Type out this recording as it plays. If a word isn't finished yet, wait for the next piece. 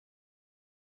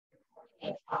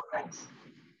Hello,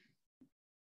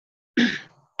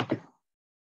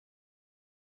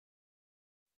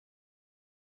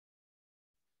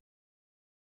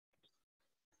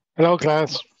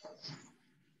 class.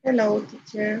 Hello,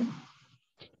 teacher.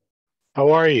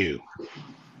 How are you?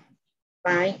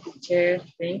 Fine, teacher.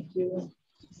 Thank you.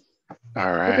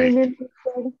 All right.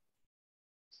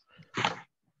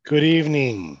 Good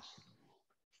evening.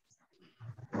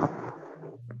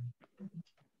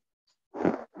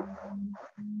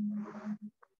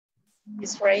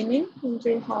 It's raining in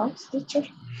your house, teacher?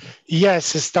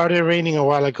 Yes, it started raining a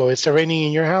while ago. Is it raining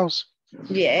in your house?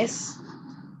 Yes.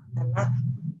 A lot.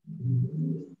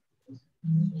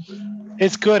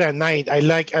 It's good at night. I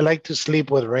like to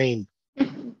sleep with rain.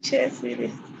 Yes, it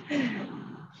is.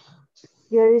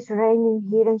 Here is raining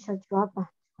here in Chalchuapa.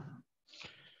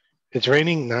 It's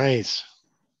raining nice.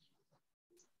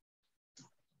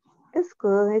 It's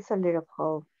good. It's a little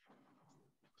cold.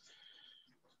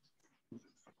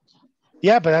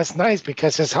 Yeah, but that's nice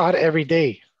because it's hot every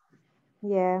day.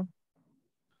 Yeah.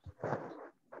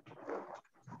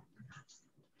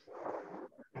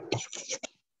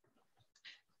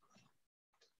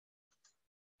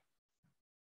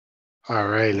 All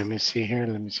right, let me see here.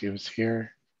 Let me see what's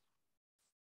here.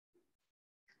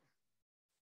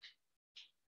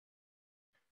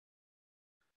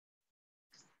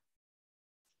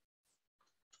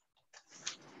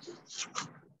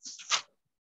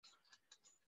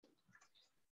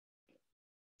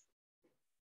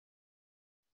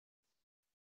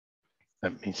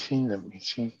 Let me see. Let me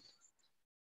see.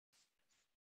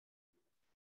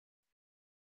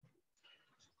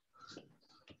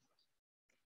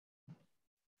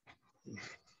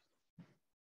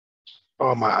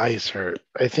 Oh, my eyes hurt.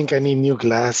 I think I need new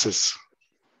glasses.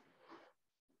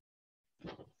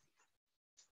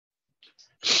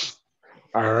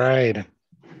 All right.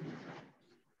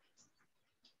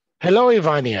 Hello,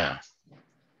 Ivania.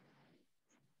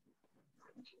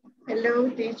 Hello,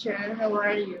 teacher. How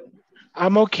are you?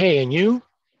 I'm okay. And you?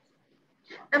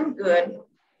 I'm good.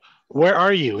 Where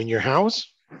are you? In your house?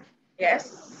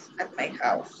 Yes, at my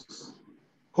house.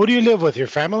 Who do you live with? Your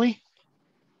family?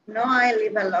 No, I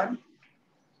live alone.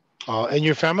 Oh, and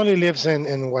your family lives in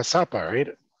Wasapa, right?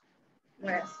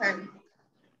 My son.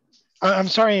 I'm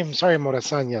sorry,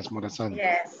 Morazan. Yes, Morazan.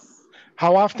 Yes.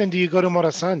 How often do you go to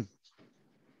Morazan?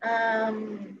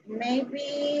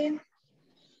 Maybe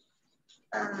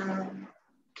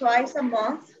twice a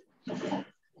month.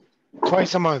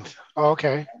 Twice a month. Oh,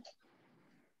 okay.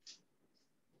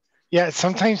 Yeah,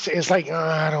 sometimes it's like, oh,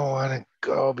 I don't want to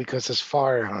go because it's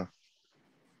far, huh?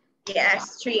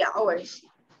 Yes, 3 hours.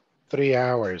 3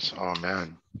 hours. Oh,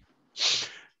 man.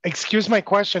 Excuse my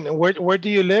question. Where do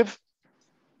you live?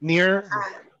 Near?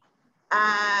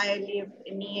 I live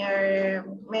near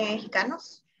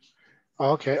Mexicanos.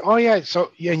 Okay. Oh, yeah.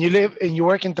 So, yeah, and you live and you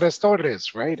work in Tres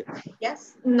Torres, right?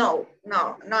 Yes. No,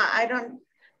 I don't.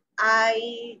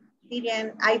 I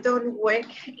don't work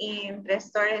in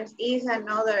restaurants. It's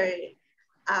another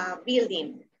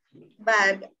building,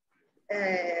 but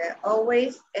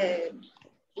always in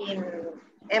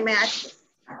MH.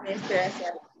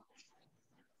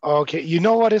 Okay. You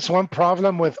know what is one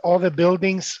problem with all the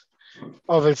buildings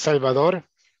of El Salvador?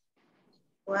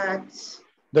 What?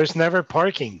 There's never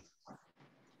parking.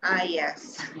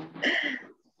 Yes.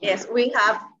 Yes, we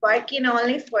have parking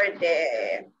only for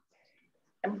the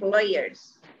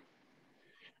employers.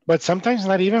 But sometimes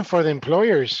not even for the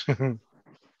employers.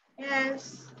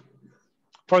 Yes.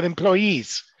 For the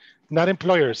employees, not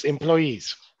employers,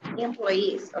 employees.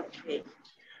 Employees, okay.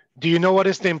 Do you know what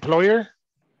is the employer?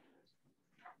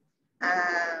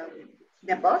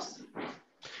 The boss?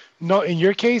 No, in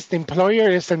your case, the employer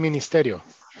is el ministerio.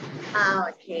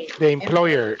 Okay. The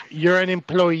employer. You're an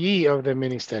employee of the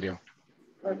ministerio.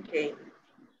 Okay.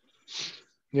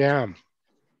 Yeah.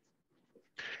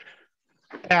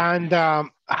 And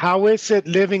how is it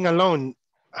living alone?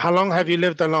 How long have you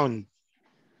lived alone?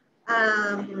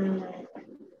 I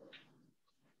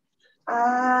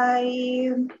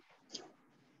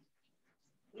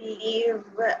live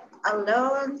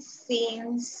alone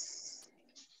since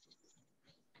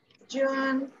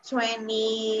June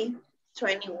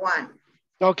 2021.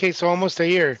 Okay, so almost a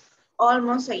year.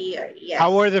 Almost a year, yes.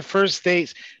 How were the first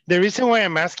days? The reason why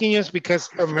I'm asking you is because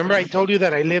remember I told you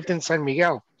that I lived in San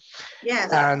Miguel.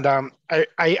 Yes. And I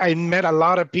met a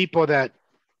lot of people that,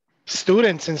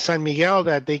 students in San Miguel,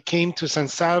 that they came to San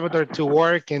Salvador to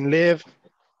work and live.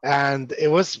 And it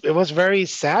was very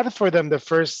sad for them the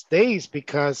first days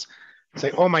because it's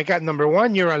like, oh my God, number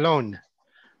one, you're alone.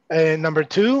 And number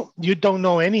two, you don't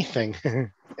know anything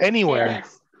anywhere.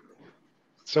 Yes.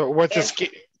 So what's Yes.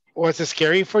 Was it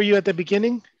scary for you at the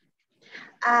beginning?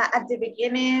 At the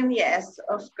beginning, yes,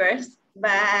 of course.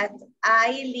 But I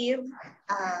lived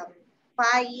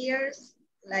 5 years,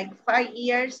 like 5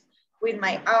 years with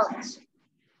my aunt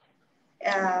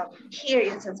here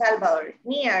in San Salvador,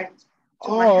 near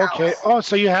to my Oh, okay. house. Oh,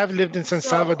 so you have lived in San So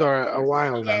Salvador a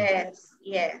while then. yes,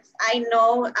 yes, I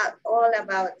know all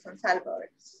about San Salvador.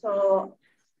 So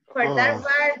for that Oh,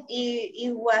 part,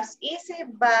 it was easy,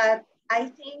 but I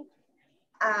think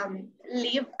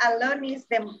live alone is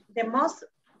the most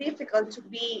difficult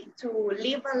to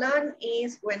live alone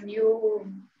is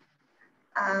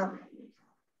um,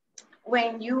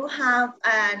 when you have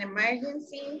an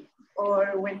emergency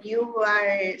or when you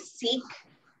are sick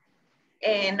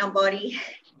and nobody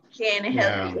can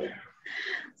help yeah. you.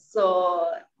 So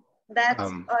that's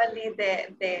Um, only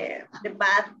the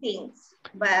bad things.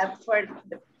 But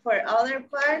for other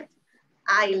part,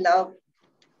 I love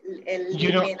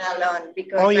you know, living alone oh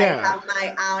because I yeah, have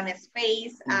my own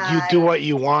space. you do what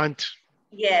you want.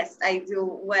 Yes, I do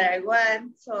what I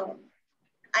want. So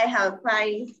I have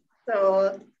price.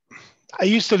 So I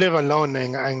used to live alone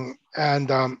and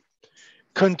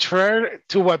contrary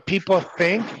to what people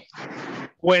think,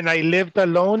 when I lived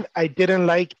alone, I didn't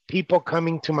like people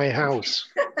coming to my house.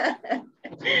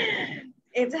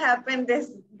 it happened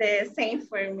the same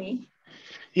for me.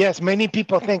 Yes, many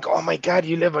people think, oh my God,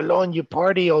 you live alone, you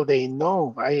party all day.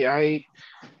 No, I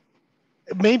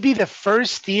maybe the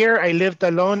first year I lived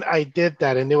alone, I did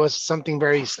that. And it was something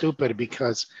very stupid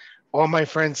because all my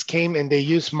friends came and they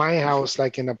used my house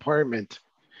like an apartment.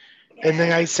 And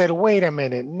then I Yeah. said, wait a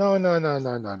minute. No, no, no,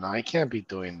 no, no, no. I can't be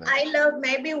doing that. I love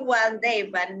maybe one day,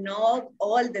 but not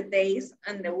all the days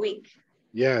on the week.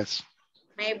 Yes.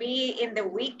 Maybe in the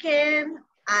weekend,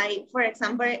 for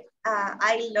example,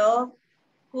 I love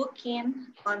cooking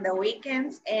on the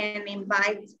weekends and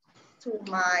invite to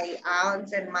my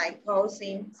aunts and my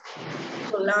cousins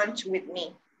to lunch with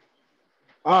me.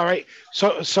 All right.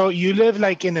 So you live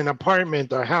like in an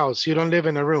apartment or house. You don't live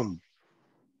in a room.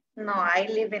 No, I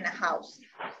live in a house.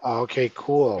 Okay,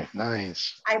 cool.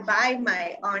 Nice. I buy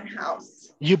my own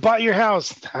house. You bought your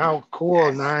house. How cool.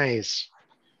 Yes, Nice.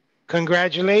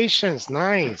 Congratulations.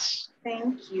 Nice.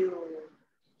 thank you.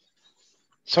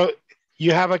 So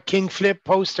you have a King Flip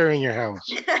poster in your house.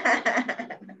 Yeah.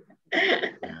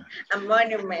 A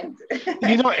monument.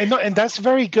 You know, and, no, and that's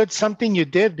very good. Something you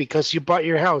did because you bought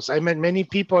your house. I met many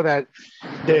people that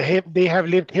they have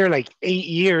lived here like 8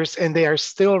 years and they are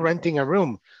still renting a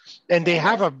room, and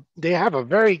Yes, they have a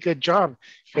very good job.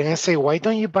 And I say, why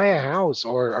don't you buy a house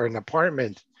or an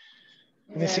apartment?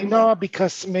 And they say, yes. no,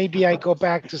 because maybe I go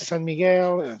back to San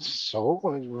Miguel, and so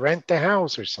rent the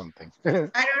house or something.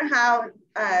 I don't have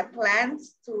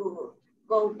plans to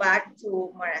go back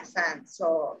to Morazan.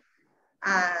 So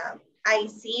I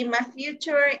see my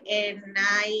future and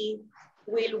I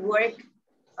will work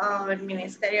on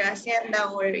Ministerio de Hacienda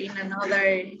or in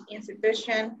another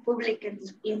institution, public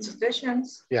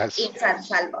institutions Yes, in San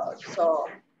Salvador. So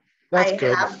that's I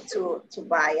good. have to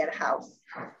buy a house.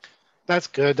 That's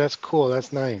good. That's cool.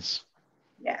 That's nice.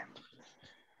 Yeah.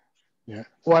 Yeah.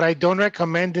 What I don't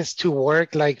recommend is to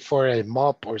work like for a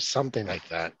mop or something like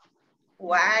that, or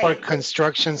Why?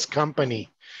 constructions company.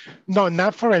 No,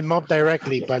 not for a mob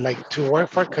directly, but like to work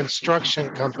for construction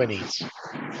companies.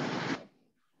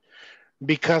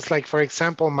 Because like, for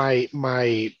example,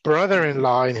 my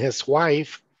brother-in-law and his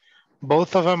wife,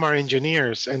 both of them are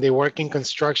engineers and they work in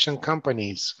construction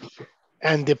companies.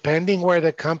 And depending where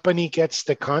the company gets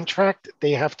the contract,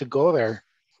 they have to go there.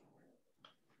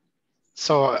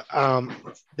 So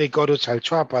they go to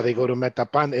Chalchuapa, they go to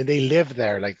Metapan, and they live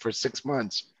there like for 6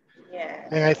 months. Yes.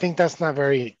 And I think that's not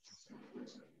very,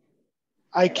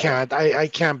 Yes. I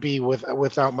can't be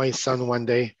without my son one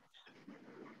day.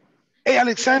 Hey,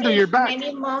 Alexander, Many you're back.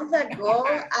 many months ago,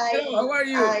 Hello, how are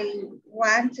you? I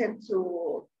wanted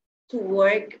to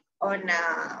work on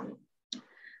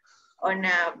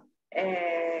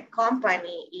a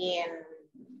company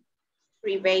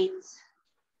private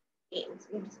in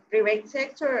private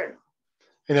sector,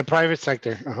 In the private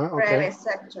sector. Okay. private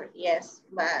sector. Yes,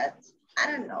 but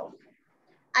I don't know.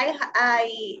 I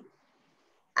I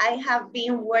I have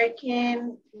been work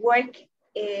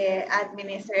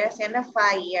administration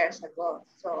 5 years ago,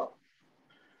 so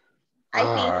I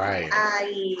All think right.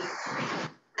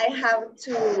 I have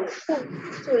to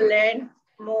learn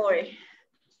more.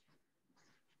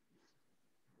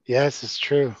 Yes, it's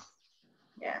true.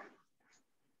 Yeah.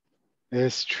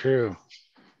 It's true.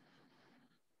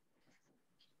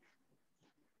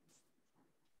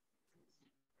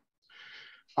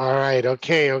 All right.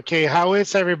 Okay. Okay. How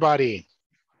is everybody?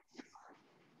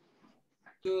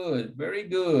 Good, very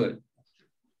good.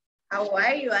 How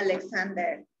are you,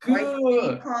 Alexander? Why did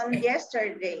you come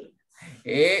yesterday?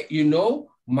 You know,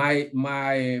 my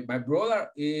brother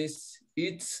he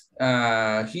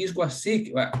was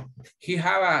sick. He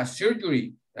have a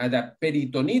surgery, the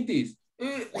peritonitis.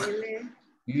 Really?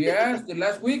 Yes, the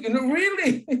last week. No,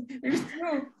 really, it's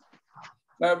true.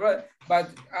 But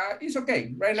it's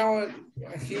okay. Right now,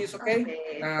 he is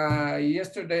okay.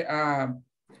 Yesterday,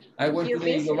 I went to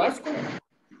the Vasco.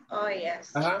 Oh,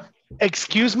 yes.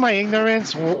 Excuse my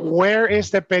ignorance. Where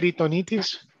is the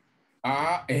peritonitis?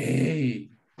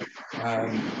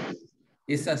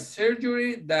 It's a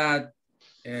surgery that,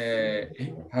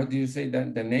 how do you say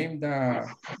that? The name,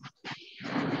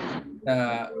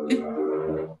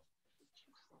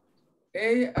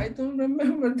 I don't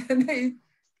remember the name.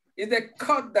 It's the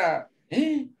cut that,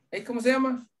 ¿cómo se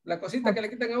llama? La cosita que le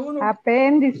quitan a uno.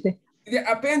 Apéndice. The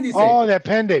appendix. Oh, the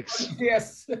appendix.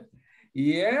 Yes.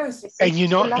 Yes. And you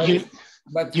know,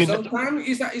 but sometimes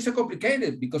it's a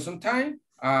complicated because sometimes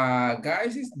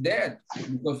guys is dead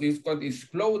because it's got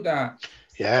explode.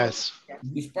 Yes.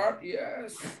 This part,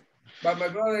 yes. But my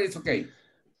brother is okay.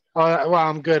 Oh, well,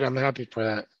 I'm good. I'm happy for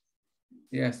that.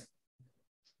 Yes.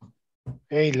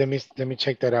 Hey, let me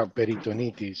check that out.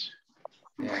 Peritonitis.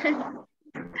 Yeah.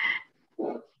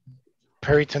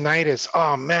 Peritonitis.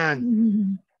 Oh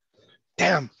man.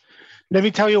 Damn. Let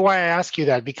me tell you why I ask you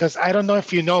that, because I don't know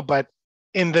if you know, but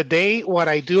in the day, what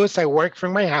I do is I work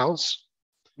from my house.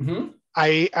 Mm-hmm.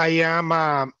 I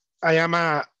am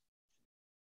a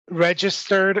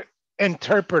registered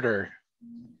interpreter.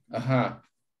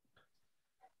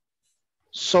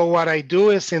 So what I do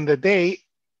is in the day,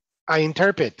 I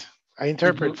interpret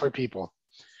for people.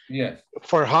 Yes.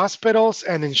 For hospitals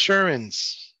and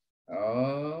insurance.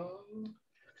 Oh.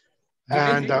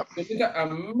 And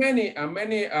many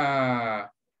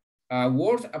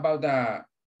words about the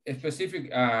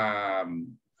specific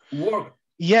work.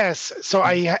 Yes. So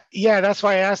that's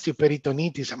why I asked you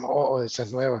peritonitis. It's a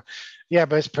nueva. Yeah,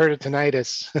 but it's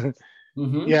peritonitis.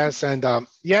 Yes, and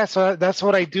so that's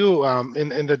what I do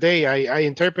in the day. I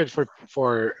interpret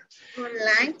for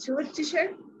online too,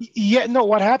 teacher? Yeah, no,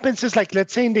 what happens is, like,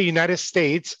 let's say in the United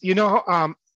States, you know,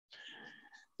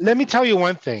 let me tell you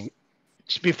one thing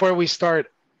before we start.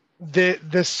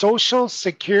 The social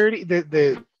security,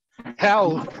 the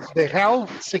health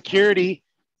security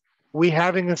we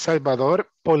have in El Salvador,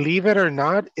 believe it or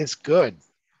not, is good.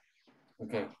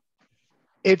 Okay.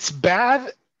 It's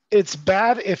bad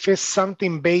if it's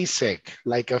something basic,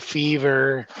 like a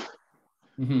fever,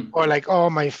 or like, oh,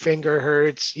 my finger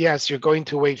hurts. Yes, you're going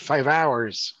to wait 5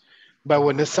 hours. But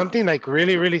when it's something like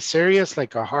really, really serious,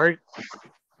 like a heart,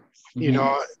 you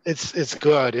know, it's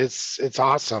good. It's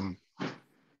awesome.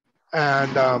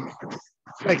 And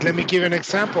like, let me give you an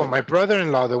example. My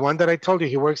brother-in-law, the one that I told you,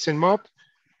 he works in MOP,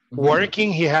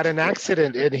 working, he had an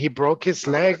accident and he broke his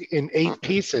leg in 8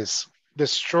 pieces,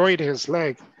 destroyed his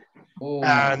leg.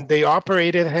 And they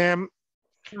operated him.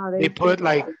 They put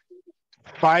like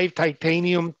 5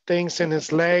 titanium things in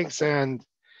his legs, and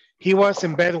he was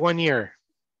in bed 1 year,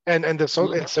 and the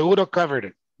seguro covered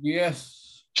it.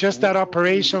 Yes. Just that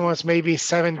operation was maybe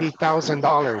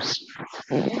 $70,000.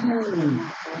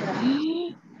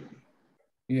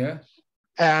 Yeah.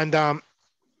 And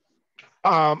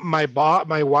my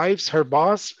wife's, her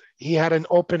boss, he had an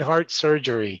open heart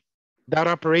surgery. That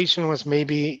operation was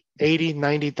maybe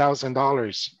 $80,000,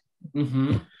 $90,000.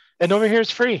 And over here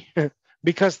it's free.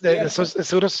 Because the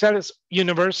seguro social is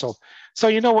universal. So,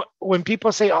 you know, when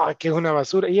people say, oh, que una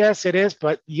basura, yes, it is,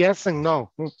 but yes and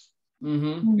no.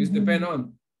 It's depend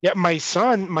on. Yeah, my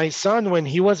son, when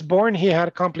he was born, he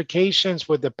had complications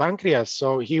with the pancreas.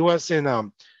 So he was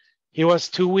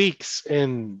 2 weeks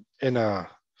in a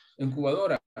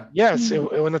incubadora. Yes,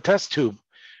 in a test tube.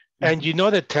 And you know,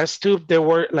 the test tube, they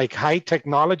were like high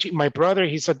technology. My brother,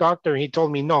 he's a doctor. He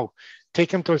told me, no,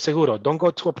 take him to a seguro. Don't go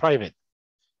to a private.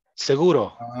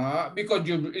 Seguro. Because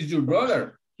it's your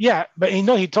brother. Yeah, but you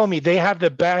know, he told me they have the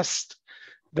best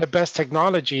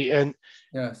technology. And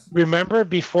yes, remember,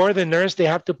 before the nurse, they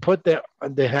have to put the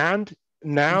hand.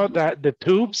 Now that the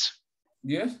tubes,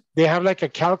 yes, they have like a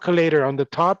calculator on the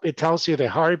top. It tells you the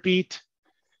heartbeat,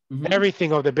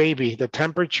 everything of the baby, the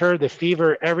temperature, the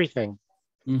fever, everything.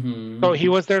 So he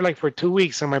was there like for 2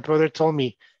 weeks, and my brother told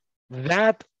me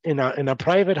that in a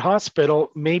private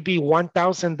hospital, maybe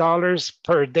 $1,000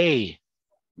 per day.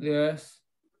 Yes.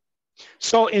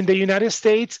 So in the United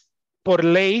States, por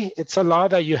ley, it's a law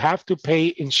that you have to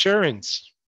pay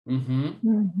insurance.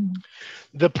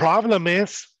 The problem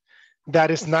is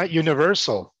that it's not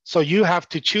universal. So you have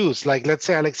to choose. Like, let's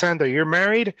say, Alexander, you're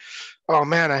married. Oh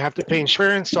man, I have to pay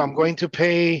insurance, so I'm going to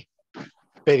pay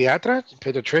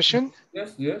pediatrician.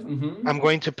 Yes, yes. Mm-hmm. I'm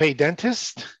going to pay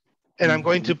dentist, and I'm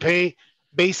going to pay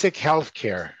basic health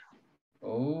care.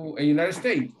 Oh, in United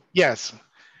States? Yes.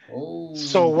 Oh.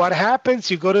 So what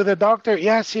happens? You go to the doctor.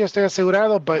 Yeah, sí, estoy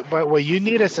asegurado, but what you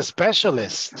need is a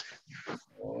specialist.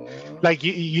 Oh. Like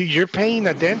you're paying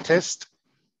a dentist,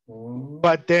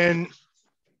 but then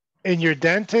in your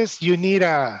dentist, you need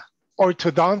a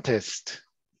orthodontist.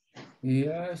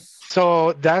 Yes.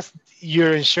 So that's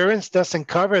your insurance doesn't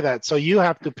cover that. So you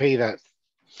have to pay that.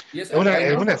 Yes, Es una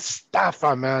know.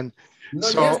 estafa, man. No,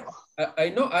 so, yes, I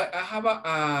know. I have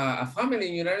a family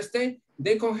in United States.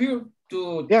 They come here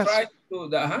to try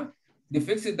to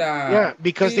fix it. Yeah,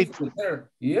 because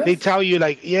they tell you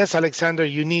like, yes, Alexander,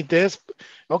 you need this.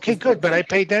 Okay, good, but I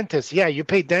pay dentist. Yeah, you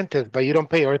pay dentist, but you don't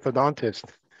pay orthodontist.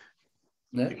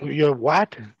 Yeah. You're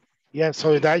what? Yeah,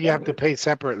 so that you have to pay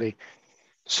separately.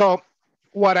 So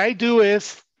what I do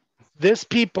is these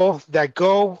people that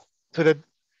go to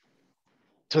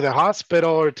the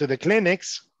hospital or to the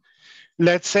clinics,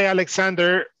 let's say,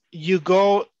 Alexander, you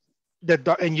go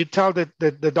and you tell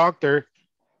the doctor,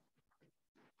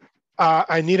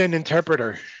 I need an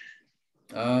interpreter.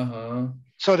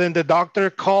 So then the doctor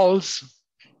calls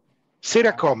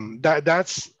Citacom.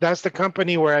 That's the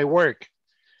company where I work.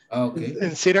 Okay.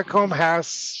 And Citacom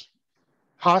has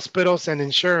hospitals and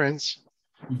insurance.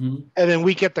 And then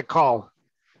we get the call.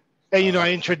 And,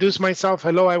 I introduce myself.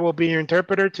 Hello, I will be your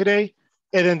interpreter today.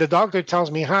 And then the doctor tells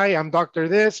me, hi, I'm Dr.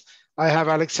 This. I have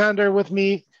Alexander with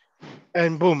me.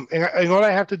 And boom. And all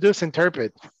I have to do is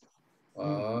interpret.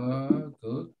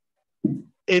 Good.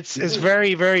 It's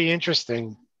very, very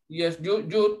interesting. Yes,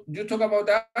 you talk about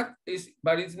that,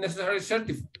 but it's necessarily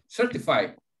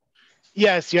certified.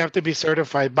 Yes, you have to be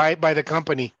certified by the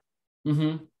company.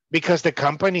 Because the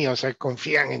company, o sea,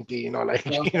 confían en ti, like,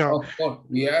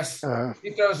 Yes.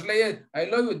 He translated, I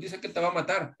love you, dice que te va a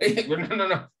matar.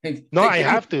 No. No, I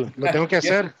have to. Lo tengo que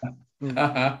hacer.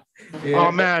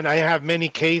 Oh, man, I have many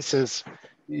cases.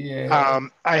 Yeah.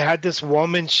 I had this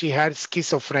woman, she had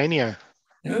schizophrenia.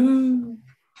 And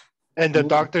the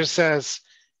doctor says,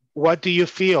 what do you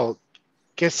feel?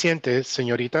 ¿Qué sientes,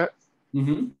 señorita?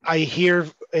 I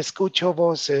escucho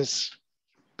voces,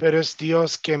 pero es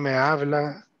Dios que me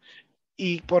habla.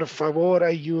 Y por favor,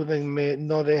 ayúdenme,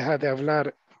 no deja de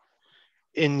hablar.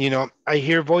 And, I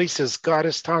hear voices. God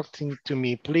is talking to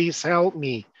me. Please help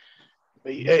me.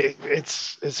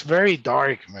 It's very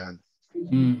dark, man.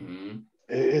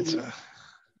 It's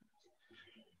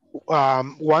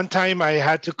one time I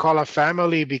had to call a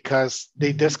family because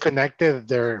they disconnected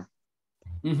their.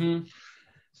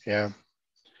 Yeah.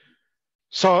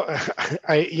 So,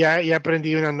 ya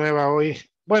aprendí una nueva hoy.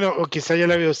 Bueno, o quizá ya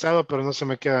la había usado, pero no se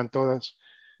me quedan todas.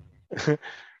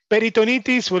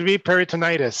 Peritonitis will be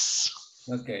peritonitis.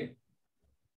 Okay.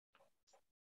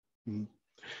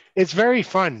 It's very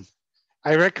fun.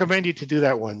 I recommend you to do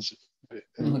that once.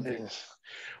 Okay.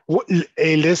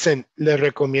 Hey, listen, les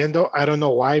recomiendo, I don't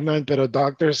know why, man, pero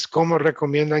doctors, ¿cómo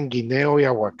recomiendan guineo y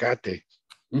aguacate?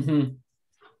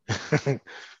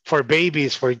 For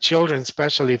babies, for children,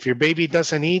 especially. If your baby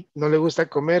doesn't eat, no le gusta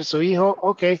comer, su hijo,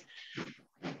 okay.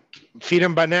 Feed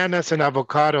them bananas and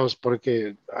avocados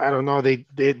porque, I don't know,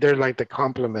 they're like the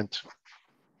complement.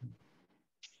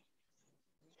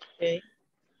 Okay.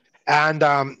 And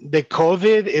the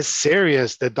COVID is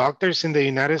serious. The doctors in the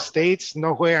United States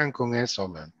no juegan con eso,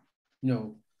 man.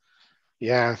 No.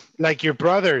 Yeah, like your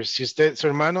brothers, si usted, su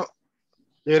hermano,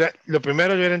 lo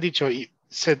primero le hubieran dicho,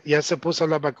 ¿ya se puso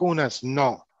las vacunas?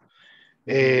 No.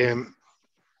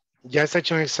 ¿Ya se ha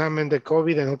hecho un examen de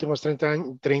COVID en los últimos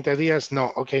 30 días?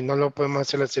 No. Ok, no lo podemos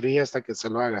hacer la cirugía hasta que se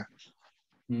lo haga.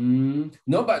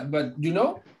 No, but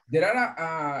there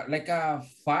are like a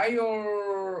 5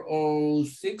 or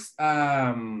 6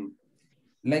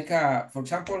 like for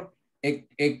example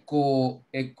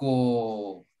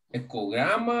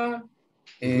ecograma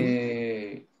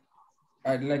like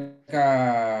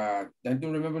I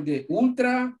don't remember the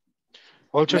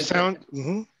ultrasound.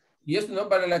 Like, yes, no,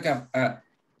 but like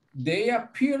they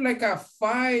appear like a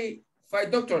five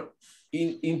doctor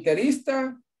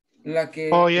interista.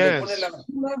 Oh, yes.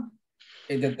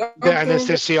 The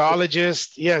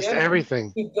anesthesiologist, yes,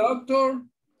 everything. The doctor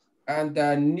and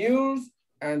the nurse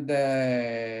and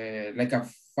like a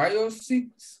 5 or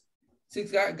 6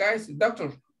 guys,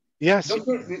 doctor. Yes.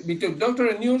 Between doctor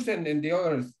and nurse and the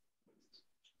others.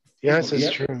 Yes,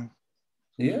 it's true.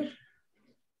 Yeah.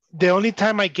 The only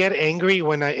time I get angry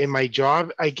in my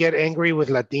job, I get angry with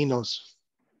Latinos.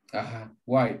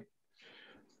 Why?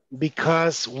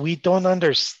 Because we don't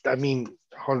understand. I mean,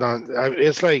 hold on.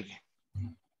 It's like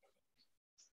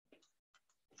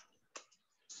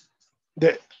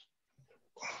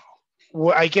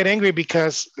well, I get angry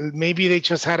because maybe they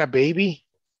just had a baby.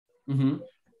 Mm-hmm.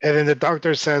 And then the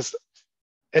doctor says,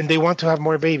 and they want to have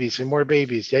more babies and more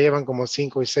babies. Ya llevan como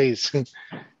 5 or 6,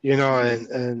 you know,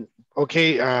 and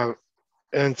okay,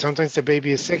 and sometimes the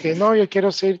baby is sick. No, yo quiero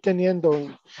seguir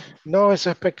teniendo. No,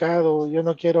 eso es pecado. Yo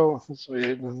no quiero.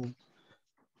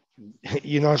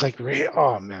 You know, it's like,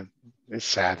 oh man, it's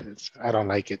sad. I don't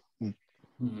like it.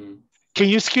 Mm-hmm. Can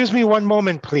you excuse me one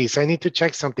moment, please? I need to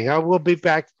check something. I will be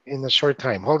back in a short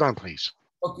time. Hold on, please.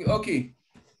 Okay, okay.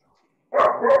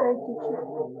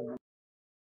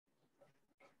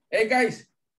 Hey guys,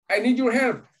 I need your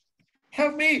help.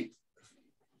 Help me,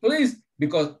 please,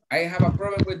 because I have a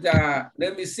problem with the,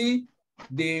 let me see,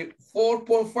 the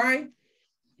 4.5.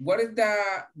 What is the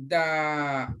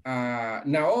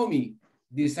Naomi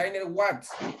designer what?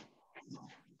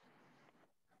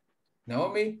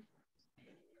 Naomi?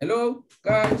 Hello,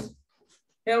 guys,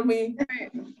 help me.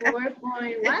 4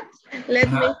 point what?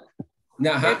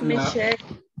 Let me check.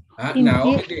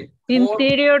 Naomi,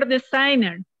 Interior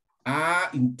designer.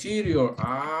 Interior.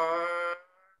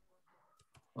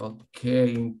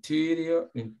 Okay, interior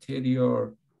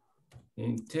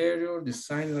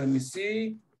design. Let me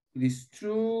see. It is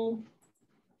true.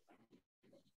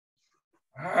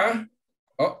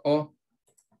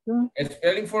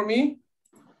 Spelling for me.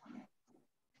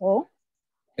 Oh.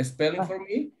 Spelling for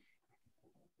me.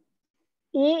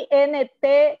 INTERIO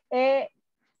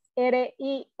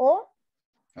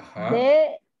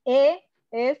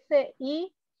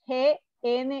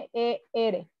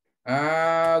DESIGNER.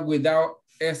 Without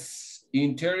S,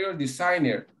 interior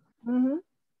designer. Mm-hmm.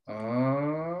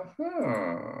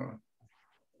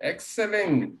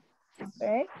 Excellent.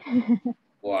 Okay.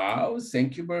 Wow,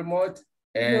 thank you very much.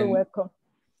 And you're welcome.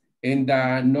 In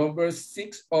the number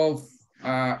 6 of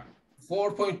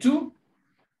 4.2,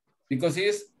 because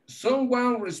it's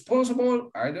someone responsible.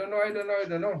 I don't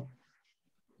know.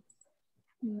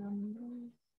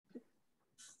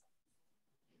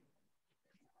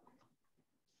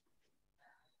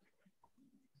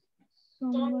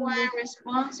 Someone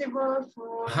responsible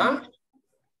for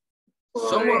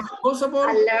someone responsible?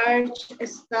 A large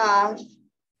staff.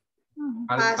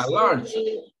 A large?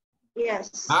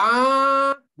 Yes.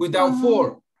 Without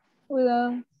 4.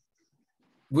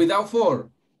 Without 4.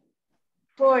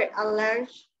 For a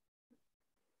large.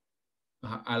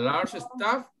 A large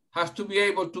staff has to be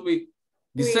able to be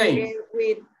the same.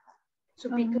 To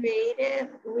be created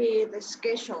with the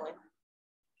scheduling.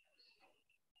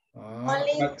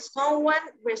 Only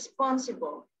someone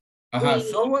responsible.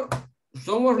 Someone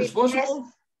responsible?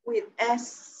 With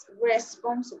S,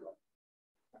 responsible.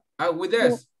 With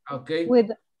S, okay.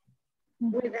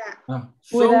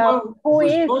 Someone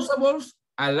responsible,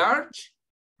 a large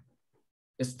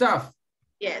staff.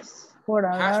 Yes.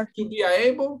 Has to be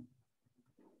able.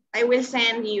 I will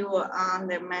send you on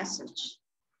the message.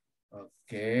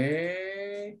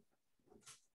 Okay.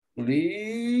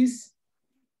 Please.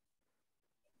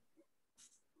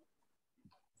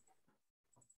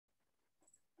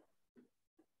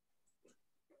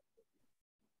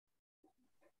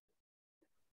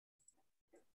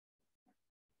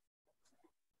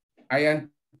 I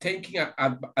am taking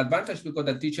advantage because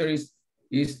the teacher is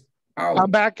out.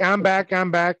 I'm back.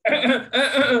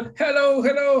 Hello,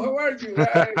 how are you?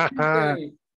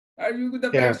 Are you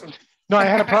good person? No, I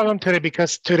had a problem today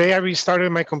because today I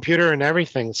restarted my computer and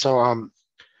everything. So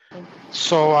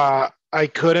I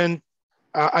couldn't,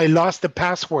 I lost the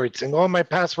passwords and all my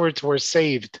passwords were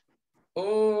saved.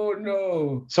 Oh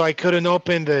no. So I couldn't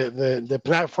open the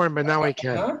platform, but now I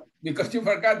can. Because you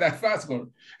forgot that password.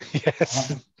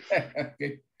 Yes.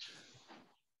 Okay.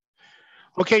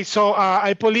 Okay, so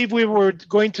I believe we were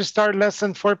going to start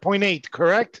lesson 4.8,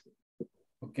 correct?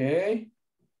 Okay.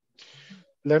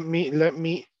 Let me, hold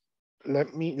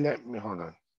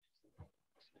on.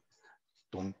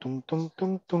 Tum, tum, tum,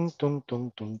 tum, tum, tum,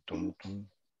 tum, tum, tum, tum.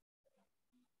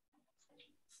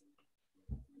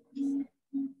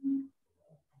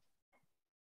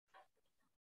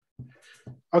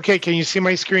 Okay, can you see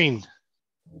my screen?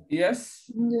 Yes.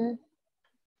 Yeah.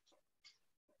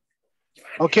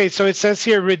 Okay, so it says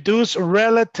here, reduce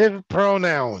relative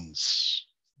pronouns.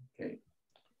 Okay.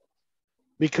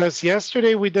 Because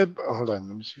yesterday we did, hold on,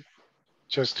 let me see,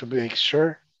 just to make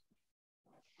sure.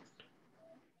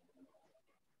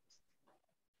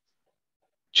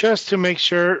 Just to make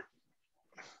sure.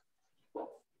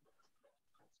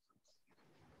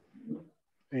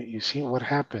 Hey, you see what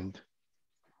happened?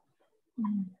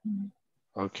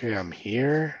 Okay, I'm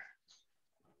here.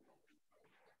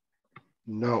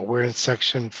 No, we're in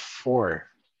section 4.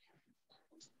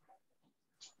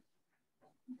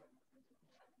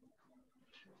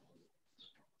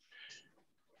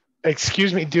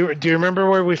 Excuse me, do you remember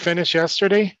where we finished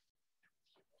yesterday?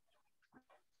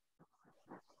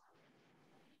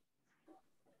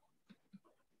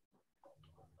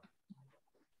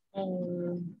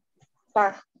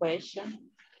 Back question.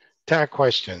 Tag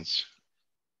questions.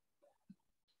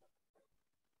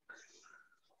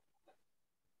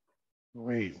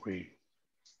 Wait.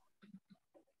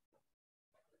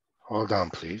 Hold on,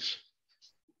 please.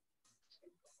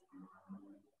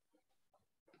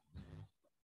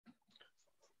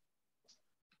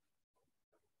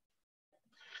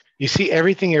 You see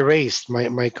everything erased,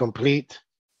 my complete.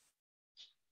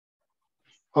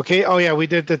 Okay, oh yeah, we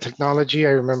did the technology.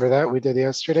 I remember that, we did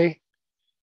yesterday.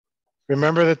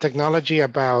 Remember the technology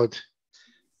about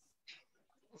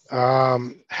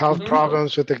health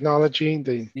problems with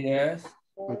technology? Yes.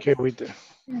 Okay, we did.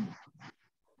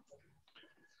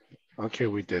 Okay,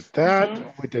 we did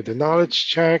that. We did the knowledge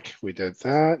check. We did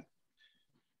that.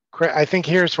 I think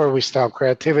here's where we stop,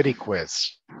 creativity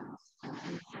quiz.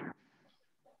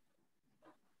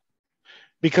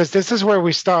 Because this is where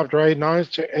we stopped, right? Now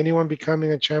is anyone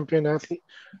becoming a champion athlete?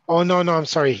 Oh, no, I'm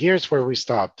sorry. Here's where we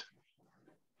stopped.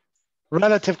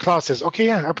 Relative clauses. Okay,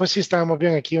 yeah, pues sí estábamos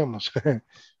bien, aquí vamos.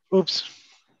 Oops.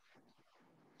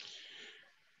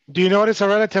 Do you notice a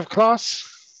relative clause?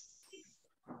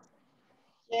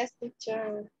 Yes,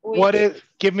 teacher. What is,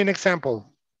 give me an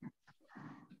example.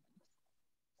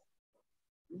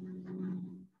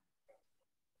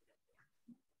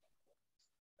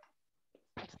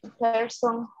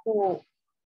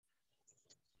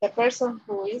 The person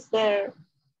who is there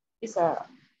is a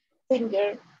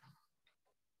singer.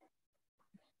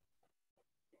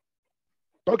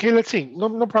 Okay, let's see.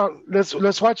 No problem.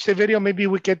 Let's watch the video. Maybe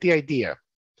we get the idea.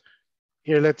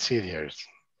 Here, let's see here.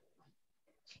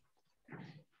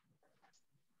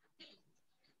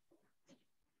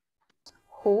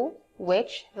 Who,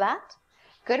 which, that.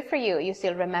 Good for you, you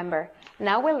still remember.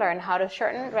 Now we'll learn how to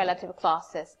shorten relative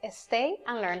clauses. Stay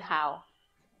and learn how.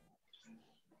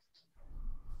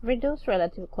 Reduce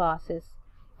relative clauses.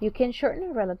 You can shorten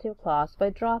a relative clause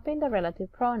by dropping the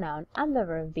relative pronoun and the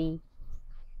verb be.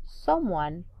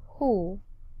 Someone who,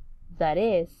 that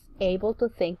is, able to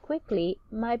think quickly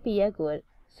might be a good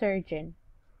surgeon.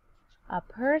 A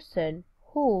person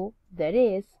who, that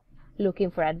is,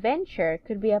 looking for adventure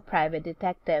could be a private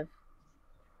detective.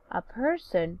 A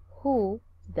person who,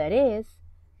 that is,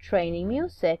 training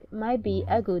music might be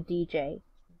a good DJ.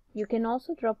 You can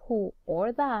also drop who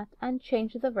or that and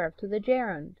change the verb to the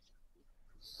gerund.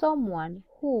 Someone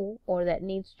who or that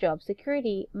needs job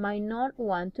security might not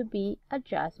want to be a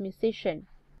jazz musician.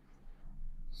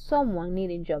 Someone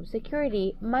needing job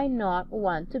security might not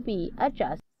want to be a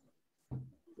jazz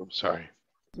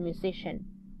musician.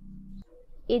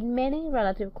 In many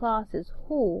relative clauses,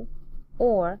 who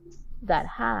or that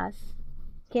has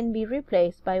can be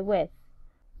replaced by with.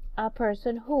 A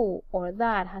person who or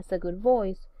that has a good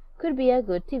voice could be a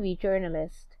good TV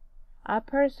journalist. A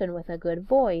person with a good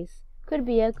voice could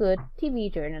be a good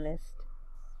TV journalist.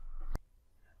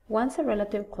 Once a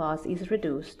relative clause is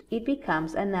reduced, it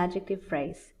becomes an adjective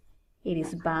phrase. It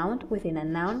is bound within a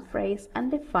noun phrase and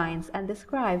defines and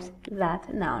describes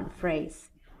that noun phrase.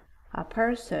 A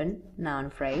person, noun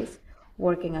phrase,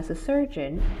 working as a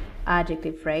surgeon,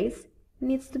 adjective phrase,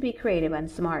 needs to be creative and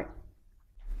smart.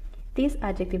 These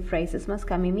adjective phrases must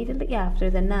come immediately after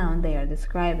the noun they are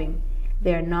describing.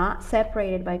 They are not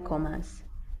separated by commas.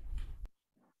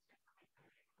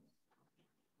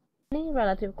 Many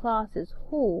relative clauses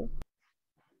who.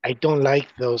 I don't like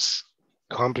those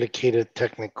complicated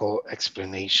technical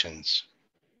explanations.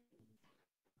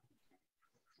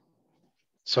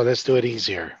 So let's do it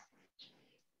easier.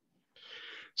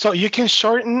 So you can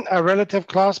shorten a relative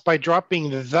clause by dropping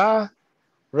the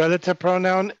relative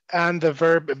pronoun and the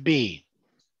verb be.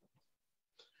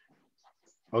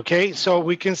 Okay, so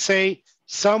we can say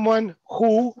someone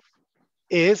who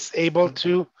is able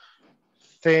to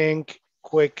think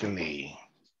quickly.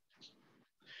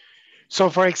 So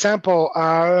for example,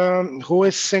 who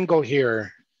is single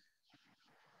here?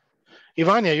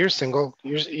 Ivania, you're single.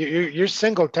 You're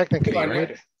single technically, Ivania,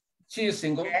 right? she is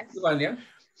single. Yes. Ivania.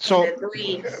 So the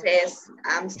tweet says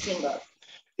I'm single.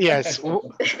 yes.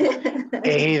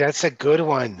 Hey, that's a good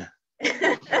one.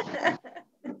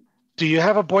 Do you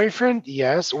have a boyfriend?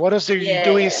 Yes. What does your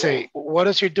Dewey say? What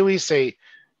does your Dewey say?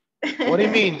 What do you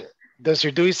mean? Does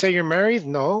your Dewey say you're married?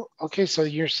 No. Okay, so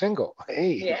you're single.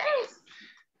 Hey. Yes.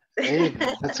 Hey,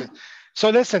 that's it. So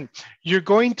listen, you're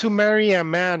going to marry a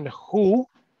man who?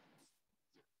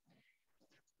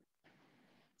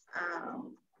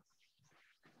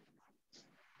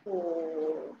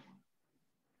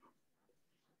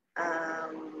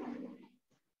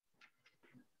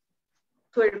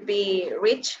 could be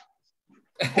rich.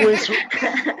 Who is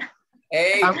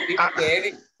Hey, Um,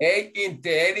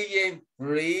 intelligent,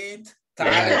 read,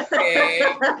 Yeah. type, hey,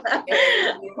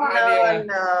 No,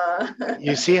 no.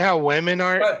 you see how women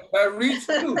are? but rich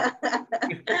too.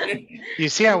 You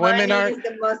see The how women money are? is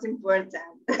the most important.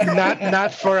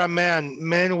 Not for a man.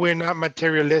 Men, we're not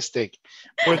materialistic.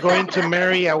 We're going to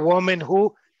marry a woman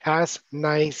who has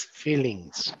nice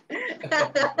feelings.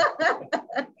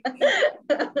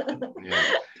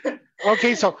 Yeah.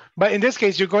 Okay, so, but in this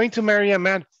case, you're going to marry a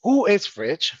man who is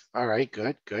rich. All right,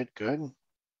 good, good, good.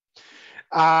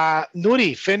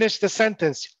 Nuri, finish the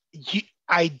sentence.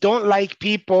 I don't like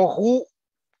people who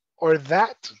or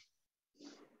that.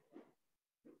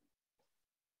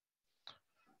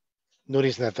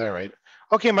 Nuri's not there, right?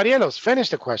 Okay, Marielos, finish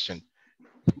the question.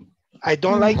 I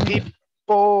don't like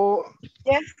people.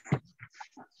 Yes.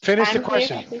 Finish the I'm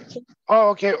question. here. Oh,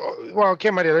 okay. Well, okay,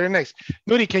 Mariela, you're next.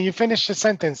 Nuri, can you finish the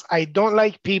sentence? I don't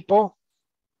like people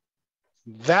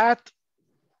that.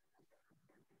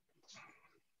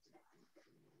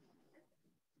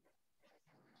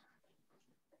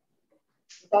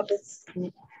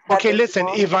 Okay, listen,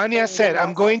 Ivania said,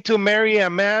 I'm going to marry a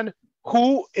man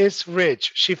who is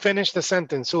rich. She finished the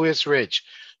sentence, who is rich.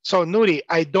 So, Nuri,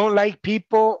 I don't like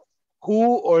people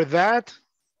who or that.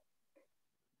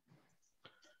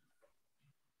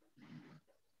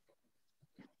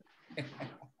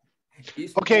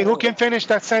 Okay, who can finish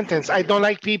that sentence? I don't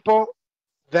like people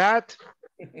that.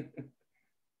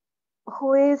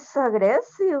 Who is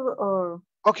aggressive or?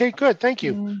 Okay, good, thank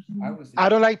you. Mhm. I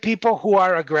don't like people who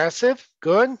are aggressive.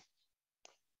 Good.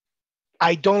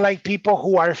 I don't like people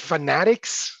who are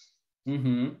fanatics.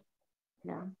 Mm-hmm.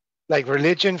 Yeah. Like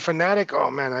religion fanatic.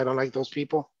 Oh man, I don't like those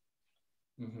people.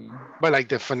 Mm-hmm. But like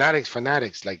the fanatics,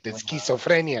 like the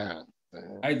schizophrenia.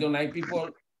 I don't like people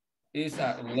is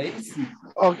lazy.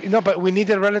 Oh, no, but we need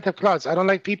the relative clause. I don't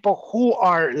like people who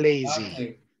are lazy.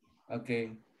 Okay.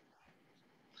 Okay.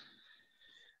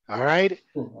 All right.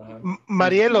 Uh-huh.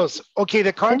 Marielos, okay,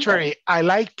 the contrary. I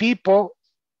like people.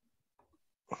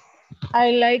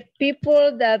 I like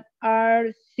people that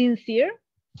are sincere.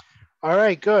 All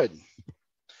right, good.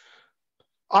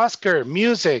 Oscar,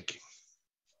 music.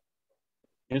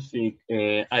 Music.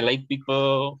 I like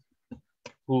people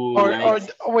who Or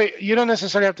wait, you don't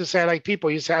necessarily have to say I like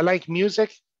people. You say I like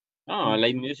music. I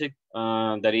like music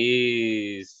that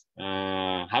is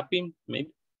happy,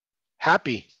 maybe.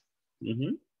 Happy.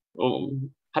 Mm-hmm. Oh,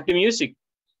 happy music,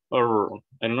 or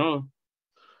I don't know.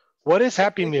 What is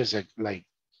happy music like?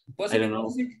 I don't know.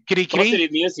 Kri -kri?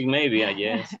 Positive music, maybe. I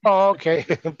guess. Oh, okay.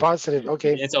 Positive.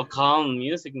 Okay. It's a calm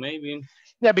music, maybe.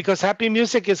 Yeah, because happy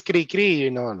music is cri cri, you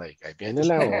know, like ahí viene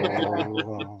la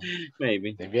o.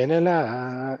 Maybe. Ahí viene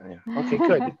la. Okay,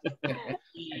 good.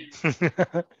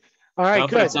 All right,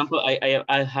 For good. example,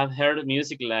 I have heard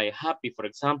music like happy. For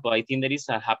example, I think there is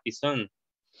a happy song.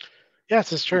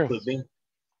 Yes, it's true.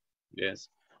 Yes.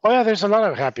 Oh yeah, there's a lot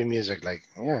of happy music. Like,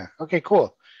 yeah. Okay,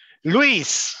 cool.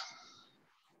 Luis,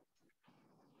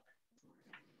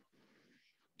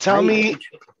 tell me.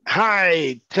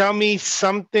 Hi. Tell me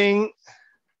something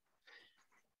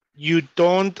you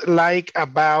don't like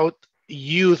about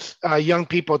youth, young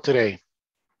people today.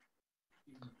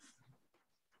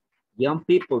 Young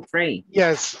people train.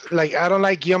 Yes, like I don't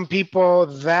like young people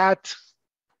that.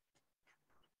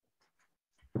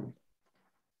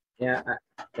 Yeah,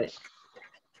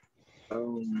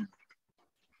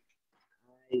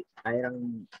 I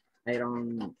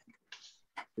don't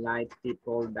like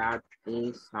people that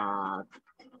is are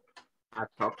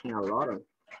talking a lot of.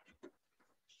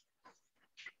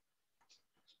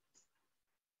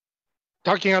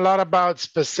 Talking a lot about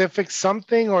specific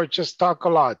something or just talk a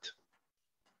lot?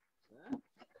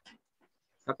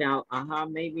 Talking,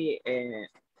 maybe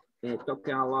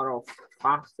talking a lot of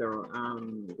faster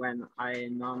when I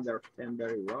don't understand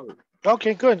very well.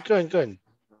 Okay, good, good, good.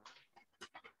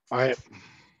 All right.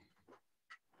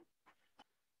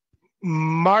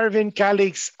 Marvin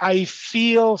Calix, I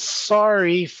feel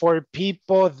sorry for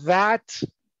people that.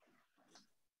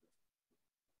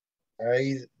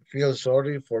 I feel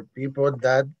sorry for people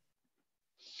that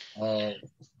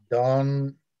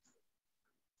don't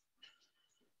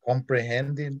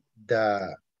comprehend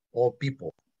the all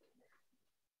people.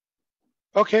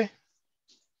 Okay.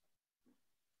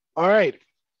 All right.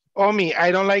 Omi,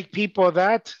 I don't like people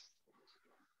that.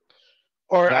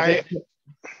 Or that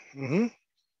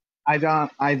I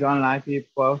don't like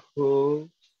people who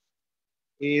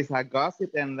is a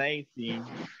gossip and lazy.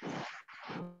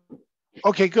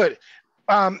 Okay, good.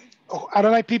 I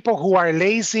don't like people who are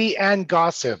lazy and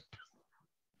gossip.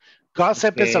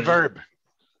 Gossip is a verb.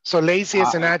 So lazy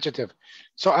is an adjective.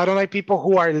 So I don't like people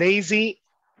who are lazy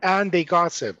and they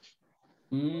gossip.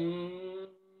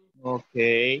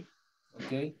 Okay.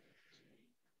 Okay.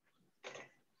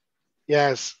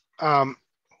 Yes. Sir,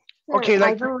 Okay, I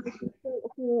like, don't like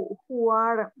people who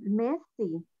are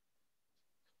messy.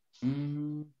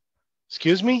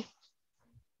 excuse me?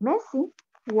 Messy?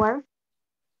 Who are,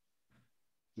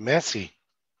 Messi.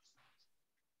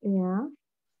 yeah.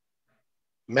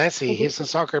 Messi, he's a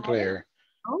soccer player.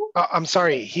 Oh, I'm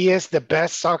sorry, he is the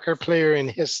best soccer player in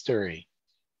history.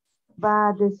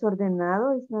 but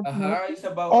desordenado is not messy. It's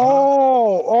about.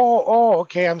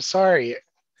 Okay, I'm sorry.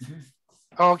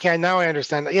 Okay, now I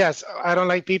understand. Yes, I don't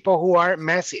like people who are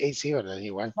messy. Eh, sí, ¿verdad?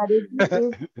 Igual. But it's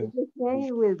the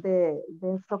same with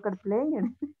the soccer player.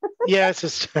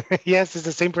 Yes, yes, it's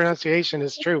the same pronunciation.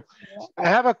 It's true. I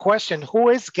have a question. Who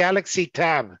is Galaxy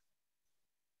Tab?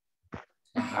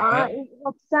 It's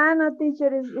Roxana,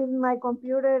 teacher, is my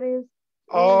computer is.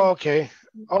 Okay.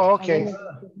 Okay.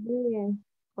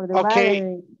 For the Okay.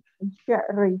 battery.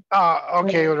 Sherry.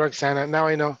 Okay, Roxana. Now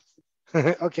I know.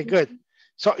 Okay, good.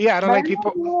 So yeah, I don't But like I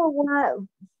people. don't know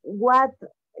what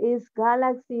is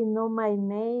Galaxy, not my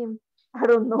name. I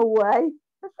don't know why.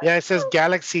 Yeah, it says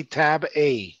Galaxy Tab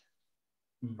A.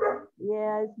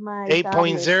 Yeah, it's my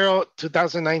 8.0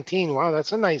 2019. Wow,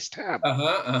 that's a nice tab.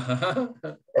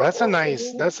 That's a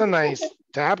nice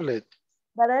tablet.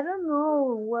 But I don't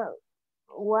know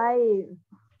why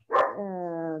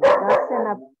doesn't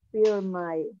appear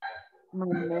my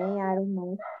name. I don't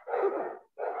know.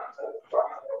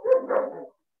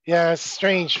 Yeah, it's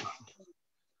strange.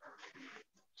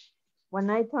 When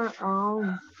I turn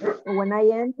on, when I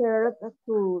enter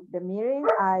to the meeting,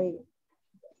 I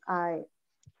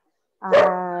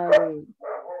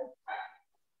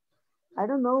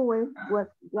don't know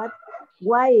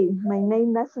why my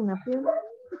name doesn't appear.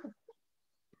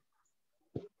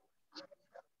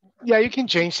 Yeah, you can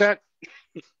change that.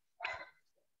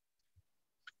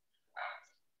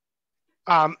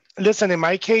 Listen, in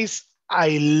my case,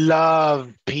 I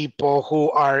love people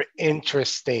who are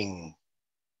interesting.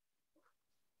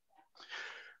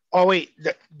 Oh, wait,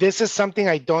 this is something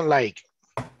I don't like.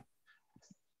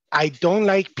 I don't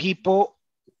like people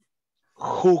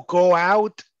who go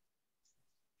out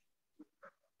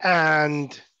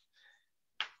and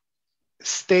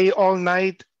stay all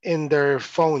night in their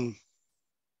phone.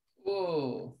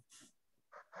 Whoa.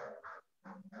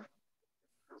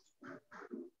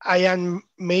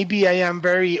 Maybe I am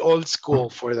very old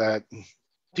school for that.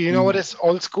 Do you know what is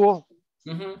old school?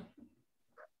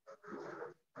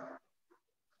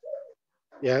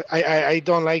 Yeah, I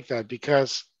don't like that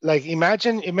because like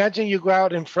imagine you go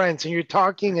out in friends and you're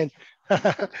talking and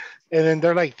and then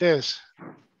they're like this.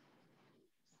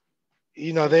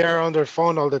 You know, they are on their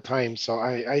phone all the time. So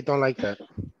I don't like that.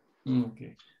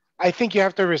 Okay. I think you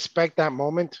have to respect that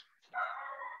moment.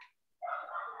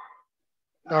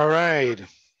 All right.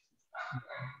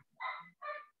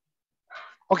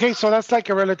 Okay, so that's like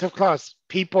a relative clause.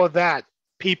 People that,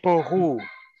 people who,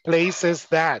 places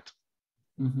that.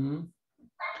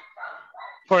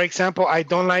 For example, I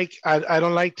don't like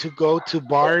to go to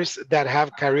bars that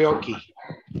have karaoke.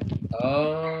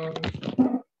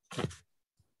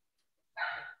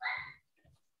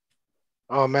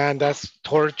 Oh man, that's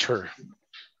torture.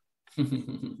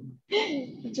 You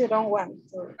don't want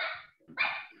to.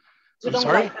 You don't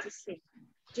Sorry? like to sing.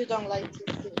 You don't like to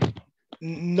sing.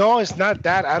 No, it's not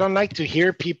that. I don't like to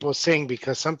hear people sing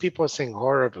because some people sing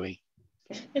horribly.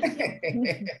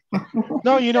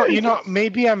 No, you know,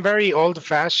 maybe I'm very old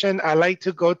fashioned. I like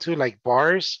to go to like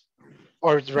bars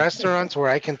or restaurants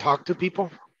where I can talk to people.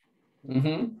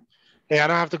 Hey, I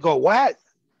don't have to go, what?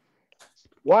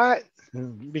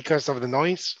 Because of the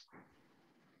noise.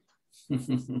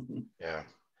 Yeah.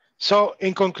 So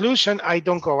in conclusion, I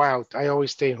don't go out. I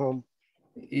always stay home.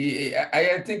 I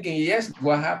am thinking, yes,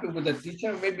 what happened with the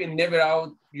teacher? Maybe never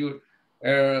out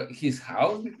his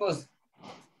house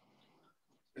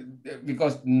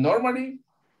because normally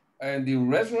the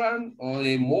restaurant or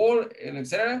the mall and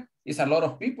etc. is a lot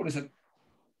of people.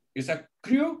 It's a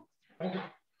crew.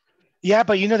 Yeah,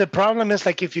 but you know the problem is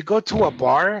like if you go to a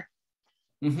bar,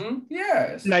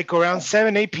 yes, like around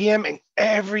 7, 8 p.m. and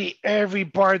every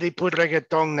bar they put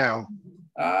reggaeton now.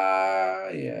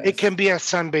 Yes. It can be a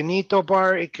San Benito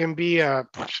bar. It can be a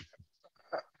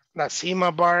La Cima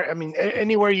bar. I mean,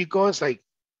 anywhere you go, it's like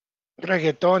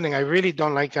reggaeton, and I really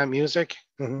don't like that music.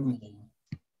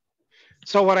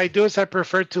 So what I do is I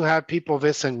prefer to have people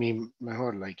visit me,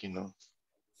 mejor, like, you know.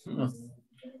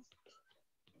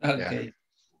 Okay. Yeah.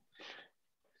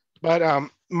 But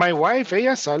my wife,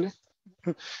 ella sale.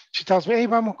 She tells me, hey,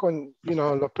 vamos con, you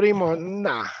know, los primos.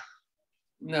 Nah.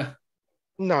 No.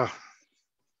 No.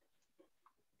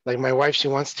 Like my wife, she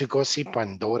wants to go see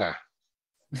Pandora.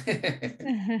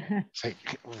 It's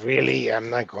like, really? I'm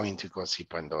not going to go see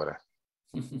Pandora.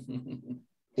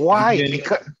 Why?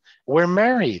 Because we're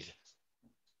married.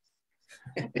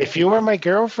 If you were my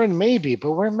girlfriend, maybe,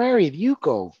 but we're married. You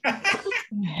go.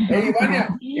 Hey,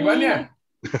 Ivania,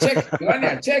 check,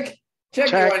 Ivania, check,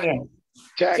 Ivania.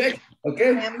 Check.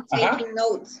 Okay. I'm taking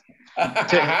notes.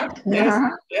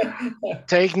 Yes.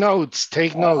 Take notes.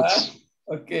 Take notes.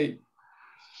 Okay.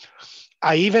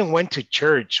 I even went to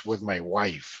church with my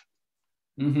wife.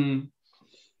 Mm-hmm.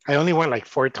 I only went like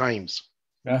 4 times.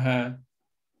 But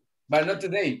not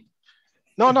today.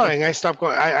 No, and I stopped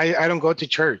going. I don't go to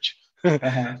church.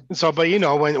 So, but you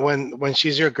know, when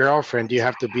she's your girlfriend, you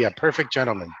have to be a perfect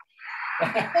gentleman.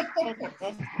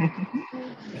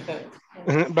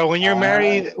 But when you're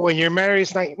married,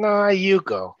 it's like, no, you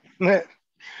go.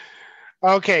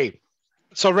 Okay.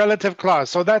 So relative clause.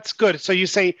 So that's good. So you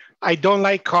say, I don't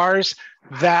like cars,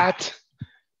 that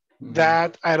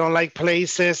I don't like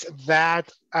places,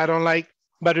 that I don't like.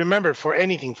 But remember, for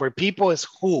anything, for people is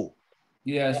who.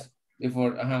 Yes.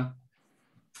 Before,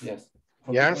 yes.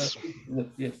 For yes. People,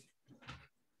 yes.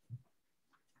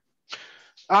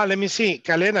 Let me see.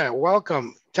 Kalena,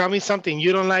 welcome. Tell me something.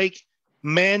 You don't like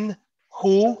men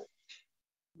who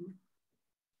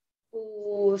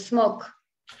smoke.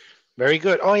 Very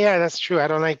good. Oh yeah, that's true. I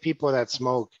don't like people that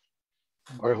smoke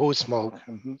or who smoke.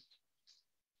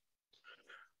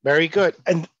 Very good.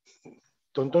 And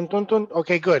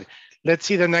okay, good. Let's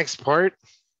see the next part.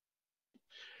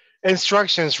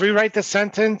 Instructions. Rewrite the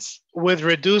sentence with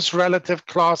reduced relative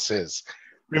clauses.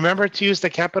 Remember to use the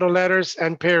capital letters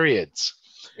and periods.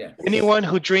 Yes. Anyone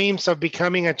who dreams of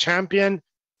becoming a champion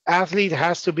athlete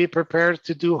has to be prepared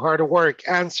to do hard work.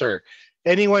 Answer.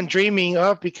 Anyone dreaming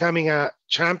of becoming a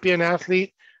champion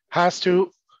athlete has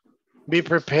to be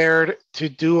prepared to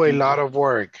do a lot of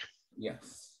work.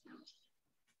 Yes.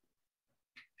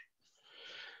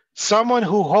 Someone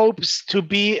who hopes to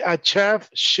be a chef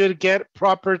should get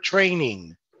proper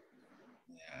training.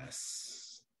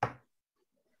 Yes.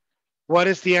 What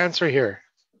is the answer here?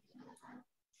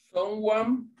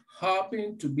 Someone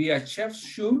hoping to be a chef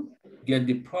should get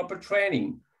the proper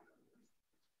training.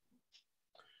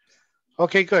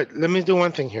 Okay, good. Let me do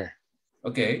one thing here.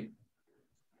 Okay.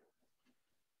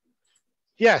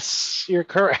 Yes, you're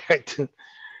correct.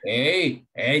 Hey,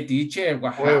 teacher.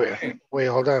 Wait,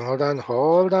 hold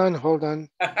on.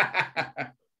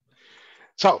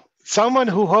 So, someone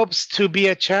who hopes to be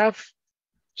a chef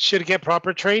should get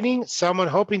proper training. Someone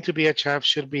hoping to be a chef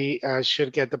should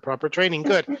get the proper training.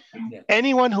 Good. Yeah.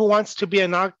 Anyone who wants to be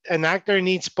an actor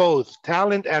needs both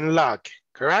talent and luck,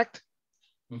 correct?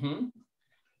 Mm-hmm.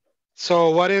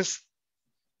 So what is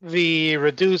the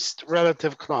reduced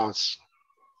relative clause?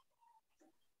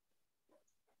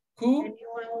 Who?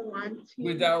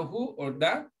 Without who or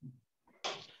that?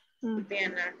 Be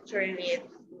an actor needs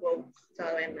both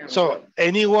talent and so luck.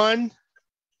 Anyone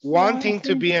wanting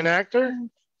to be an actor?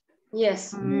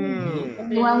 Yes.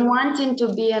 Anyone wanting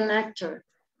to be an actor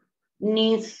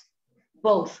needs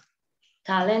both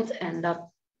talent and luck.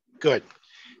 Good.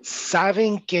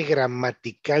 Saben que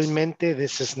gramaticalmente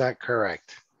this is not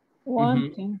correct.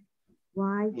 Wanting.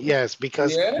 Why? Yes,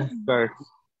 because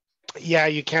yeah,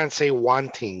 you can't say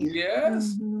wanting.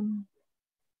 Yes.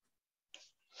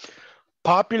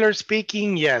 Popular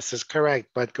speaking, yes, is correct,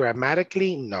 but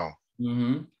grammatically, no.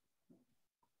 You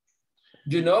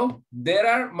know, there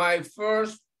are my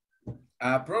first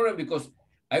problem because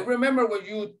I remember when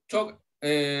you talk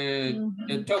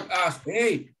us,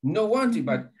 hey, no wanting,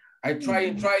 but I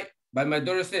try, but my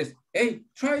daughter says, hey,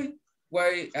 try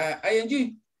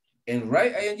ing and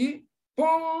write ing.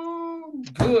 Boom,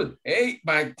 good. Hey,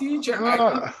 my teacher, I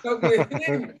can talk with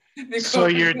him. So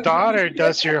your daughter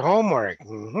does your homework.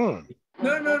 No.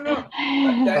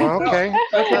 Okay.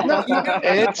 No,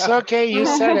 it's okay. You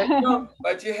said it. No,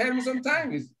 but you have me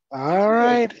sometimes. All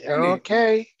right.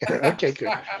 Okay. Okay,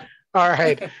 good. All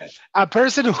right. A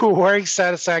person who works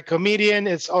as a comedian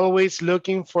is always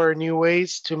looking for new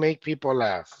ways to make people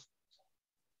laugh.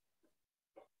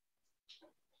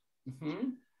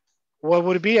 What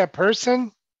would it be? A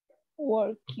person?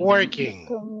 Working.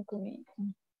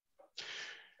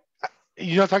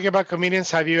 You're not talking about comedians.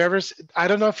 Have you ever, I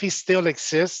don't know if he still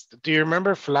exists. Do you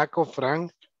remember Flaco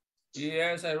Frank?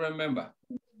 Yes, I remember.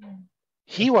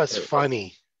 He was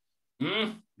funny.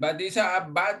 But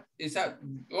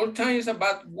all time is a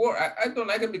bad word. I don't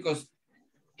like it because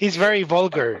he's very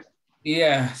vulgar.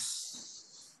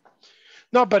 Yes.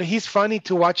 No, but he's funny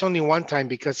to watch only one time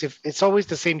because it's always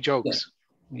the same jokes.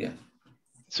 Yeah.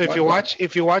 So if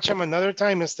you watch him another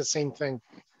time, it's the same thing.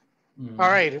 All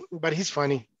right, but he's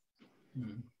funny.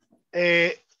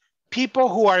 People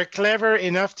who are clever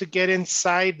enough to get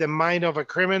inside the mind of a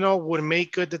criminal would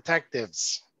make good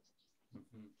detectives.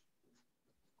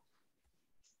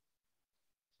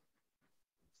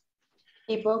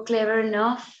 People clever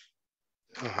enough.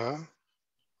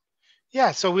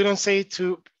 Yeah, so we don't say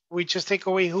to, we just take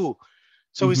away who.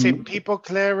 So we say people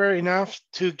clever enough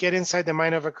to get inside the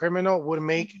mind of a criminal would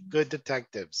make good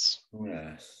detectives.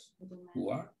 Yes.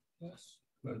 What? Yes.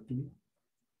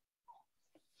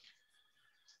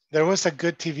 There was a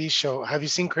good TV show. Have you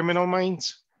seen Criminal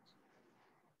Minds?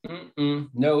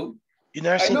 No. You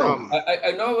never seen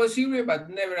I know a series, but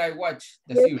never I watch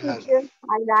the Yes, series. teacher,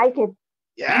 I like it.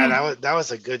 Yeah, that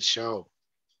was a good show.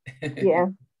 Yeah.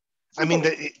 I mean,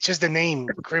 just the name,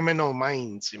 Criminal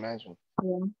Minds, imagine.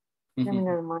 Yeah.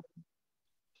 Criminal Minds.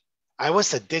 I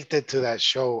was addicted to that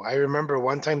show. I remember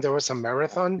one time there was a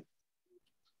marathon.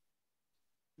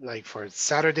 Like for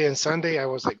Saturday and Sunday, I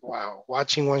was like, wow,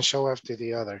 watching one show after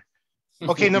the other.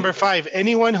 Okay, number 5,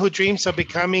 anyone who dreams of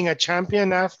becoming a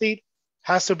champion athlete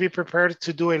has to be prepared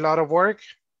to do a lot of work,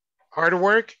 hard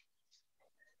work.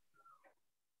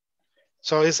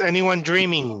 So is anyone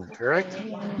dreaming, correct?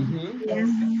 Yeah.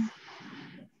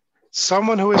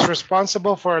 Someone who is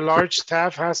responsible for a large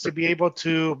staff has to be able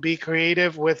to be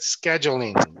creative with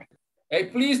scheduling. Hey,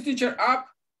 please, teacher, up.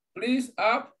 Please,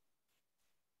 up.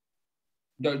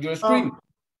 Your screen.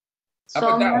 Up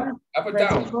and down. Up and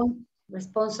down.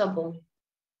 Responsible.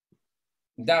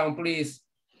 Down, please.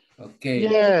 Okay.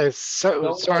 Yes.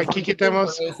 So aquí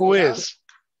quitamos who is.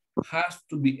 Has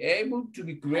to be able to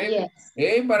be creative. Yes.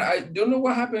 Hey, but I don't know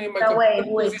what happened in my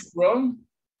computer. Is wrong?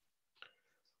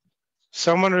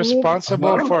 Someone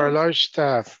responsible for a large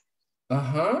staff.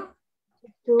 I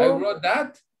wrote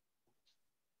that.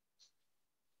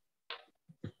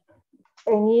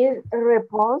 And is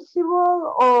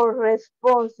responsible or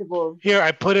responsible? Here,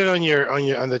 I put it on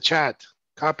the chat.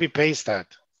 Copy paste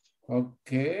that.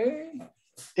 Okay.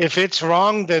 If it's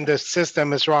wrong, then the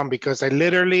system is wrong because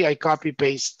I copy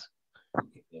paste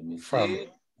from.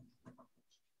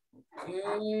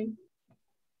 Okay.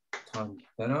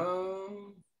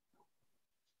 Dun-dun-dun.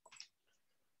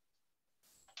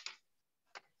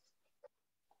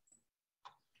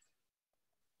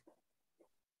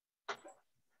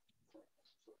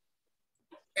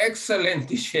 Excellent,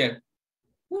 teacher.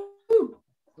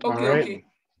 Okay, okay.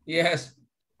 Yes.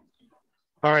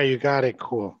 All right, you got it.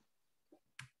 Cool.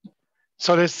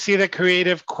 So let's see the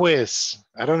creative quiz.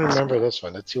 I don't remember this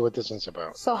one. Let's see what this one's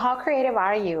about. So how creative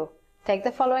are you? Take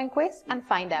the following quiz and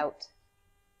find out.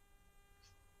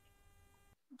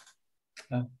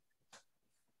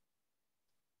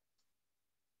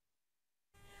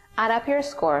 Add up your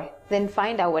score, then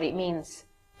find out what it means.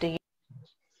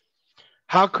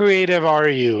 How creative are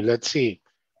you? Let's see.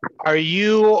 Are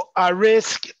you a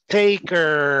risk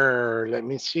taker? Let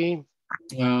me see.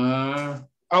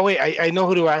 Oh, wait, I know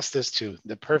who to ask this to.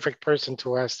 The perfect person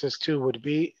to ask this to would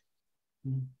be.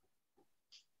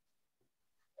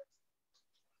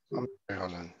 Hold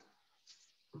on.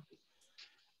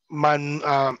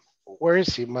 Where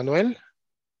is he? Manuel?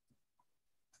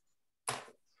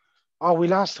 Oh, we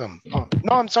lost him. Oh,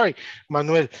 no, I'm sorry.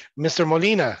 Manuel. Mr.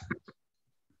 Molina.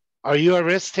 Are you a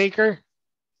risk taker?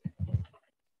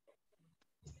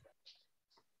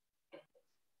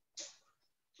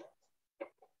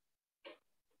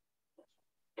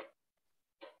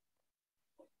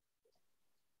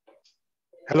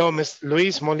 Hello, Miss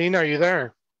Luis Molina, are you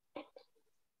there?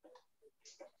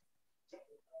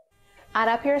 Add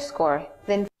up your score,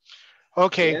 then.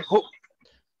 Okay, yes.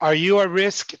 Are you a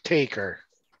risk taker?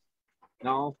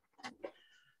 No.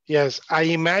 Yes, I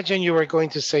imagine you were going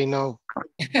to say no.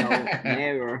 No,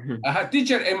 never.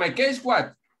 Teacher, in my case,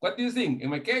 what? What do you think? In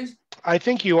my case? I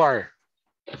think you are.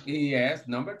 Yes,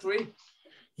 number 3.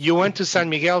 You went to San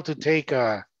Miguel to take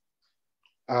an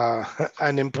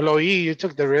employee. You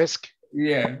took the risk.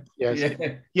 Yeah. Yes.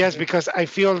 Yeah. Yes, because I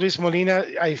feel, Luis Molina,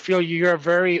 I feel you're a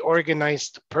very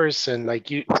organized person. Like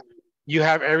you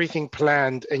have everything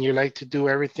planned and you like to do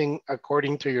everything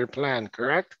according to your plan,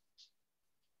 correct?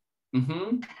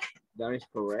 That is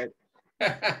correct.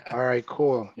 All right,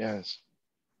 cool. Yes.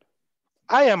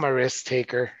 I am a risk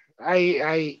taker.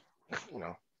 I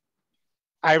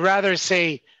rather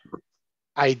say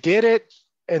I did it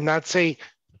and not say,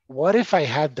 what if I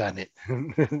had done it?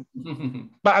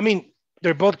 But I mean,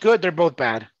 they're both good, they're both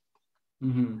bad.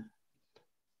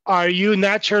 Are you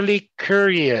naturally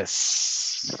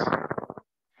curious?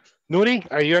 Nuri,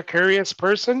 are you a curious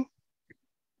person?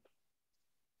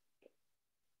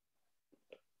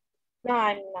 No,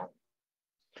 I'm not.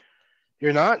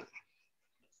 You're not?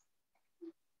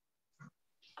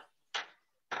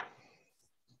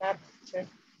 Not sure.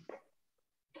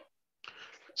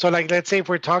 So like, let's say if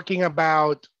we're talking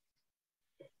about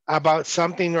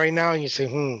something right now and you say,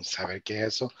 ¿sabe qué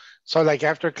es eso? So like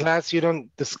after class, you don't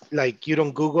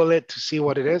Google it to see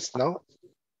what it is, no?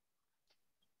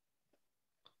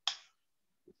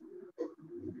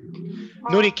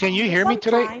 Nuri, can you hear me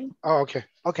today? Sometime. Oh, okay.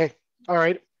 Okay. All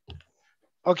right.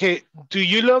 Okay. Do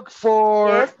you look for...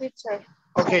 Yes, teacher.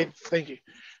 Okay, thank you.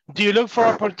 Do you look for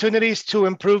opportunities to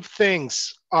improve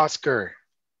things, Oscar?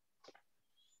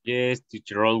 Yes,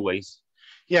 teacher, always.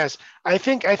 Yes. I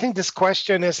think this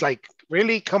question is like,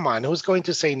 really? Come on. Who's going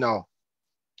to say no?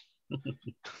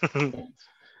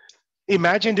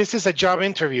 Imagine this is a job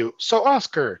interview. So,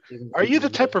 Oscar, are you the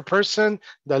type of person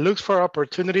that looks for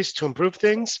opportunities to improve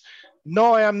things?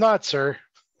 No, I am not, sir.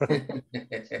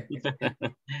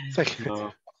 It's like,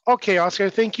 No. okay, Oscar,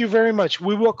 thank you very much.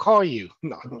 We will call you.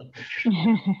 No.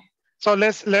 So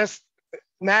let's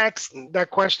next. That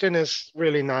question is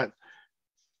really not.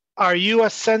 Are you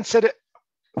sensitive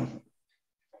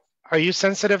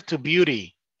to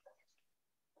beauty?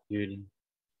 Beauty.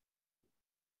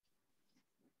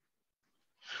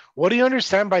 What do you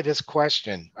understand by this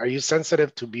question? Are you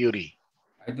sensitive to beauty?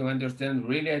 I don't understand,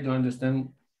 really, I don't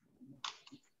understand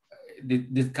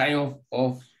this kind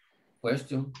of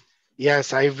question.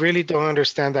 Yes, I really don't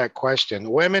understand that question.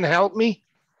 Women, help me.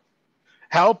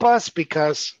 Help us,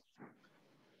 because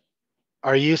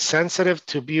are you sensitive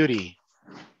to beauty?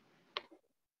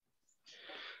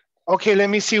 Okay, let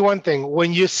me see one thing.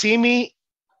 When you see me,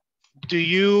 do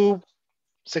you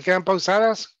se quedan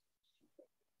pausadas?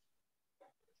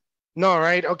 No,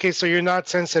 right? Okay, so you're not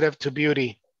sensitive to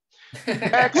beauty.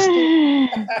 Next.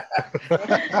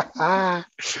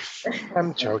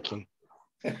 I'm joking.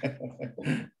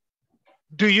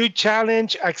 Do you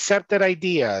challenge accepted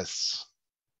ideas?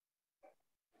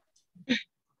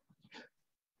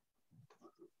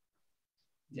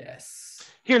 Yes.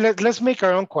 Here, let's make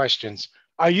our own questions.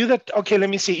 Are you the, okay, let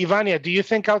me see. Ivania, do you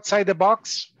think outside the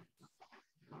box?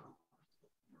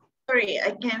 Sorry,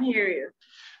 I can't hear you.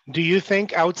 Do you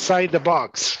think outside the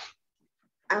box?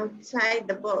 Outside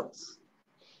the box.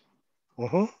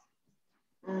 Mm-hmm.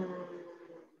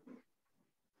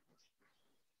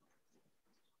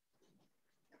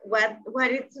 What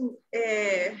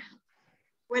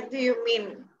do you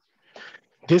mean?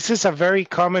 This is a very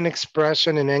common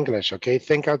expression in English, okay?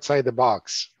 Think outside the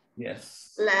box. Yes.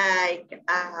 Like,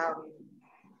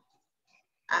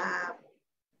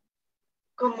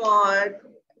 como,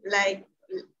 like,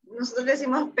 nosotros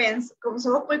decimos como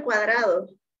somos por cuadrado.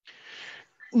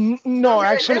 No,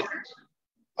 actually,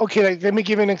 okay, like, let me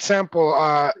give you an example.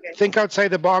 Okay. Think outside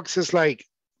the box is like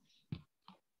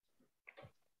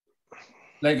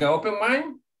an open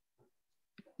mind?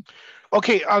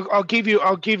 Okay, I'll give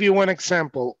you one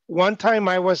example. One time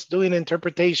I was doing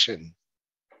interpretation,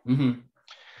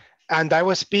 and I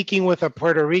was speaking with a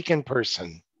Puerto Rican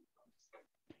person.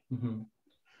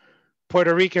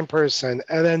 Puerto Rican person,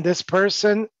 and then this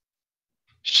person,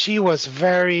 she was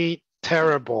very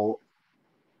terrible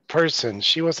person.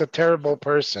 She was a terrible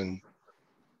person,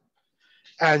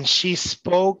 and she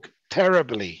spoke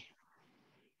terribly.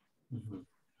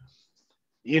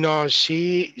 You know,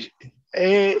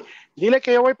 dile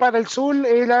que yo voy para el sur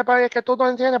y la para que tú no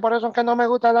entiendes, por eso es que no me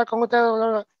gusta hablar con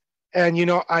usted. And you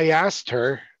know, I asked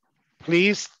her,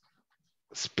 please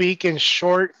speak in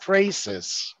short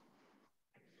phrases.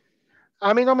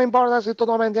 A mí no me importa si tú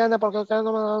no me entiendes porque usted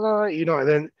no me, you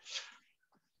know,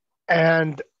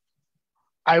 and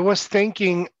I was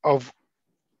thinking of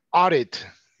audit,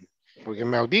 porque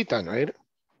me auditan, right?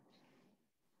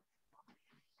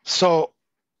 So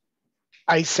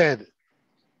I said,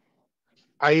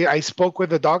 I spoke with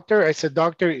the doctor. I said,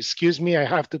 doctor, excuse me, I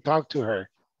have to talk to her.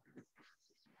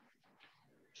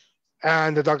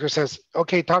 And the doctor says,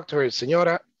 okay, talk to her.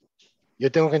 Señora, yo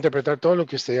tengo que interpretar todo lo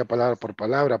que usted diga palabra por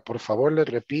palabra. Por favor, le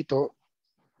repito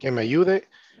que me ayude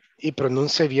y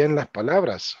pronuncie bien las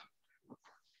palabras.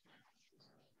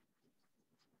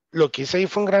 Lo que hice ahí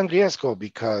fue un gran riesgo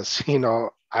because, you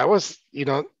know, I was, you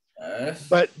know,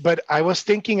 but I was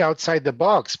thinking outside the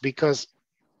box because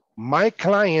my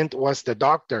client was the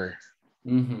doctor,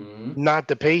 not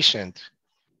the patient.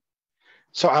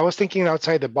 So I was thinking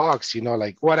outside the box, you know,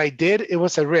 like what I did, it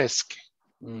was a risk.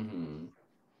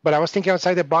 But I was thinking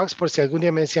outside the box por si algún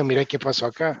día me decía, mira, ¿qué pasó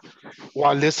acá?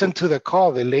 Well, listen to the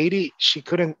call. The lady, she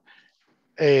couldn't,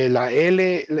 la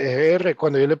R,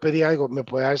 cuando yo le pedí algo, me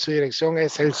puede dar su dirección,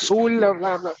 es el sur, blah,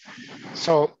 blah, blah.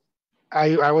 So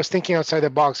I was thinking outside the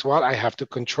box, well, I have to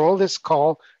control this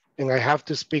call and I have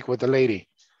to speak with the lady.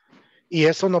 Y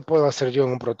eso no puedo hacer yo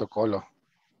en un protocolo.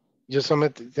 Yo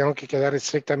solamente tengo que quedar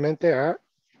estrictamente a,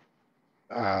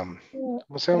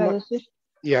 ¿cómo se llama? Traducir.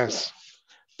 Yes.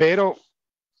 pero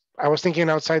I was thinking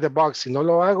outside the box. Si no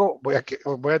lo hago, voy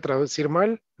a traducir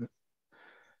mal.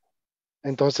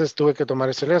 Entonces tuve que tomar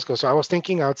ese riesgo. So I was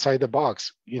thinking outside the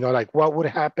box, you know, like what would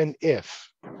happen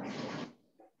if?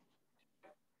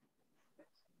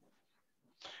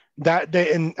 That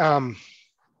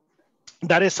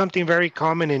is something very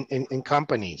common in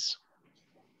companies.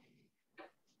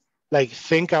 Like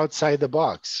think outside the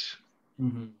box.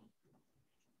 Mm-hmm.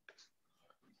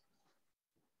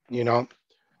 You know,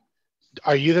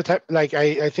 are you the type, like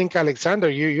I think Alexander,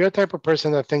 you're the type of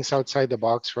person that thinks outside the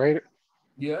box, right?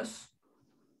 Yes.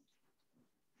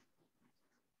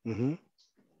 Mm-hmm.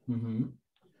 Mm-hmm.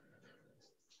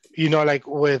 You know, like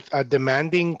with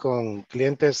demanding con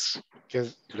clientes que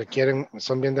requieren,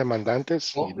 son bien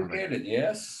demandantes. Complicated, you know, like,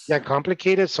 yes. yeah,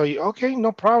 complicated. So, okay,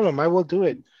 no problem. I will do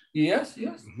it. Yes,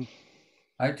 yes. Mm-hmm.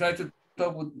 I try to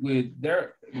talk with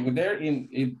their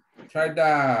try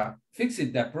to fix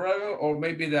it, the problem, or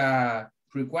maybe the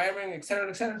requirement, etc.,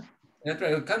 etc. And I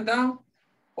try to calm down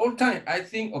all time. I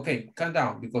think, okay, calm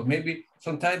down, because maybe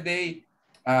sometimes they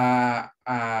ask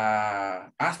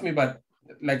me, but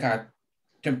like a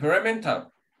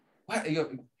temperamental. What?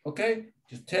 Okay,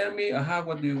 just tell me,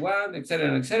 what do you want,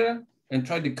 etc., and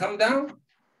try to calm down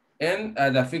and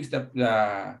fix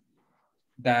the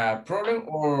problem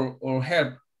or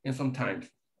help in sometimes.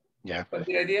 Yeah. But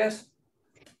the idea is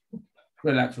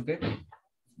relax, okay?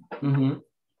 Mm-hmm.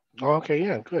 Okay,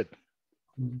 yeah, good.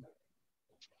 Mm-hmm.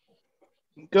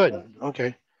 Good,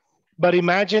 okay. But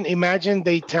imagine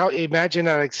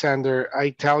Alexander,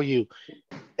 I tell you,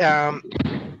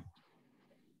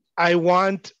 I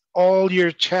want all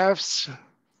your chefs.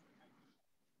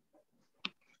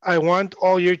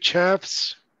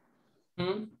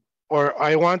 Mm-hmm. Or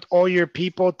I want all your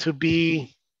people to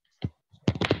be,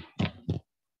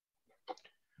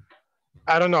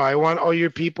 I don't know, I want all your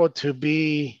people to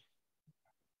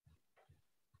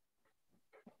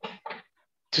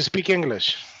speak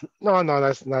English. No,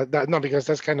 that's not that. No, because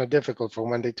that's kind of difficult from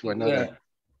one day to another.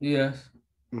 Yeah. Yes.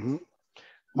 Mm-hmm.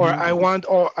 Or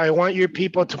Mm-hmm. I want your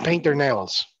people to paint their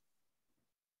nails.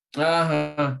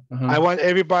 Uh-huh. I want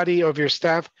everybody of your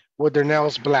staff with their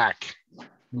nails black.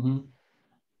 Mm-hmm.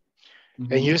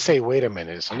 And you say, wait a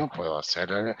minute, eso no puedo hacer.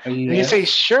 Yes. And you say,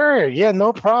 sure, yeah,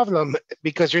 no problem,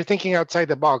 because you're thinking outside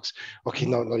the box. Okay,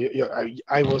 no,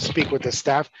 I will speak with the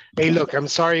staff. Hey, look, I'm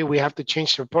sorry, we have to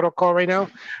change the protocol right now,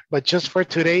 but just for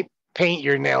today, paint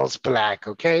your nails black,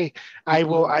 okay? I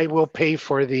will pay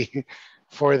for the,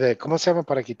 ¿cómo se llama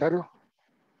para quitarlo?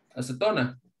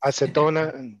 Acetona.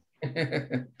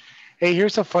 Hey,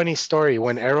 here's a funny story.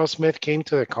 When Aerosmith came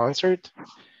to the concert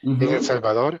in El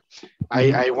Salvador,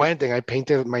 I went and I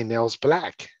painted my nails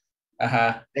black.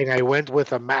 And I went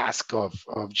with a mask of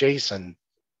Jason.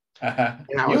 And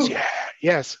I was,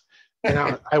 yes. And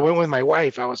I went with my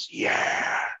wife. I was,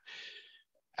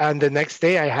 And the next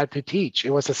day I had to teach. It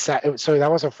was so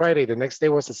that was a Friday. The next day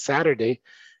was a Saturday,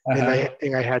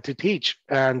 and I had to teach.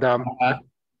 And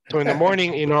so in the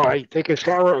morning, you know, I take a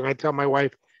shower and I tell my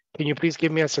wife, "Can you please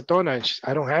give me acetona?" And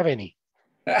I don't have any.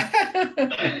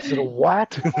 I said,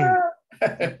 "What?"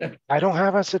 I don't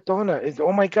have acetona.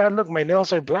 Oh my God! Look, my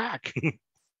nails are black.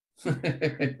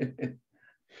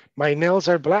 My nails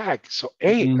are black. So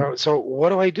hey, so what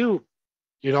do I do?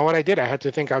 You know what I did? I had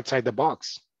to think outside the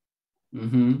box.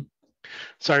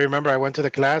 So I remember I went to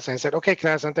the class and I said, "Okay,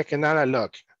 class, antes que nada,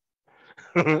 look."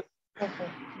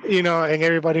 You know, and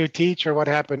everybody would teach or what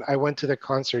happened. I went to the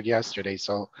concert yesterday,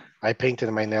 so I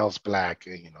painted my nails black,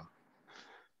 you know.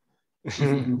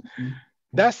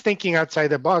 That's thinking outside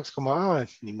the box. Come on,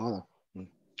 ni modo.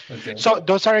 Okay. So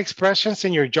those are expressions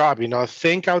in your job, you know,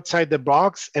 think outside the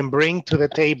box and bring to the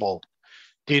table.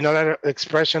 Do you know that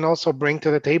expression also, bring to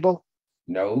the table?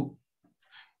 No.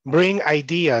 Bring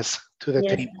ideas to the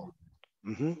table.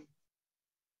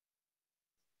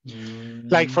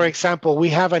 Like, for example, we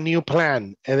have a new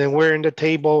plan and then we're in the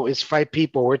table, it's 5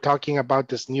 people. We're talking about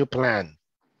this new plan.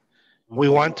 We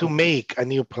want to make a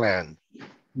new plan.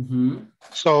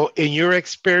 So in your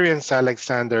experience,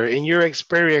 Alexander, in your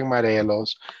experience,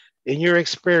 Morelos, in your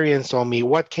experience, Omi,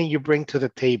 what can you bring to the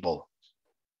table?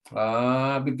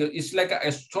 Because it's like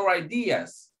a store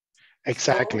ideas.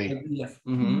 Exactly. Store ideas.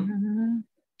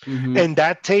 And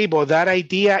that table, that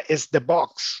idea is the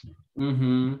box.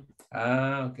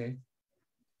 Okay.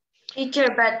 Teacher,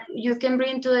 but you can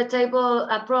bring to the table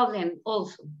a problem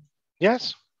also.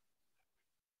 Yes.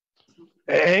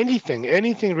 Anything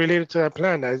related to that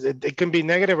plan. It can be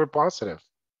negative or positive.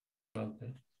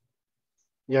 Okay.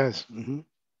 Yes.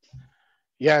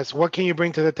 Yes. What can you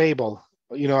bring to the table?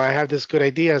 You know, I have this good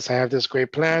ideas. I have this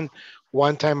great plan.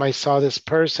 one time I saw this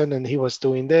person and he was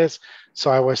doing this.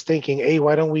 So I was thinking, hey,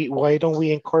 why don't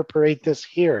we incorporate this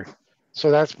here?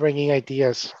 So that's bringing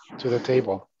ideas to the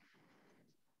table.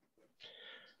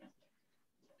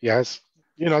 Yes,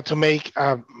 you know, to make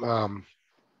a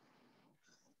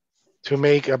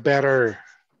better,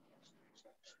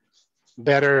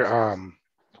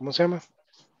 ¿cómo se llama?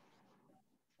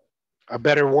 A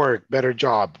better work, better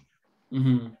job.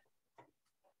 Mm-hmm.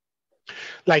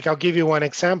 Like, I'll give you one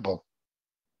example.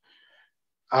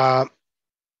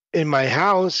 In my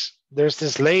house, there's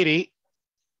this lady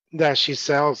that she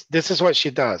sells. This is what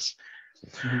she does.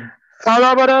 Mm-hmm.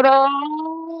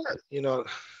 You know,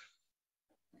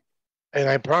 and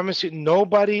I promise you,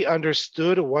 nobody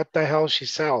understood what the hell she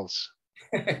sells.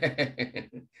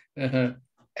 Uh-huh.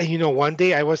 And you know, one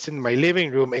day I was in my living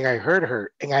room and I heard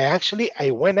her, and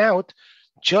I went out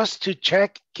just to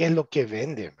check qué es lo que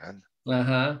vende, man.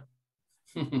 Uh-huh.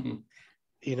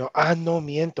 You know, no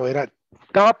miento, era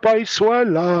tapa y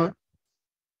suela.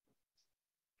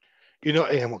 You know,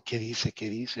 and ¿qué dice? ¿Qué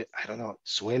dice? I don't know,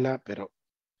 suela, pero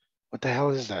what the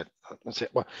hell is that?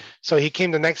 Well, so he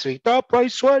came the next week, tapa y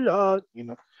suela, you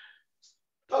know.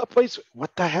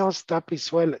 What the hell is tapa y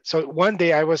suela? So one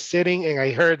day I was sitting and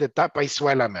I heard the tapa y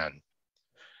suela, man.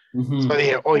 Mm-hmm. So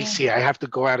they, see, I have to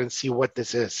go out and see what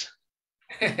this is.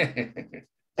 And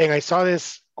I saw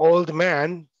this old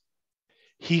man,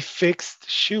 he fixed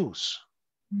shoes.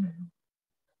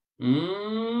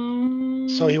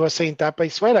 So he was saying tapa y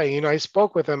suela. You know, I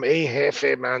spoke with him, hey,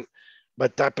 jefe, man,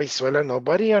 but tapa y suela,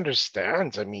 nobody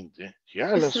understands. I mean,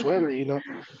 yeah, la suela, you know.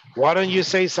 Why don't you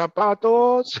say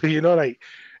zapatos? You know, like,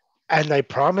 and I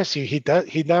promise you, he does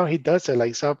it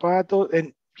like zapatos,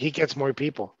 and he gets more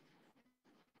people.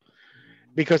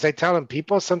 Because I tell him,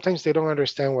 people, sometimes they don't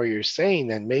understand what you're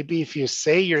saying. And maybe if you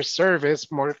say your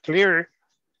service more clear,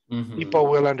 Mm-hmm. people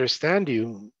will understand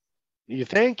you. You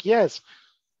think? Yes.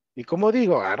 Y como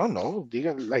digo, I don't know.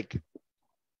 Diga, like,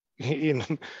 you know,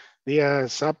 diga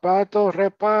zapato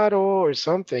reparo or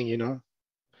something, you know.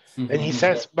 And he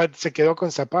says, but se quedó con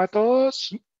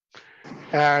zapatos.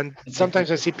 And sometimes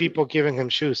I see people giving him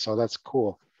shoes, so that's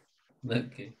cool.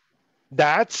 Okay.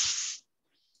 That's,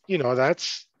 you know,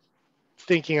 that's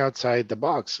thinking outside the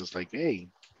box. It's like, hey.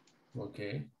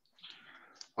 Okay.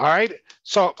 All right.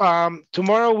 So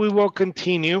tomorrow we will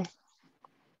continue.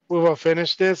 We will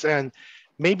finish this, and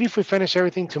maybe if we finish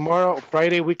everything tomorrow,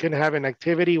 Friday, we can have an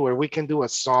activity where we can do a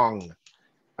song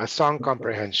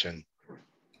comprehension.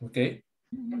 Okay.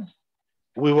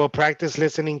 We will practice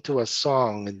listening to a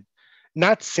song and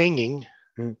not singing.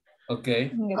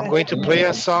 Okay. I'm going to play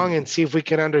a song and see if we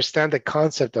can understand the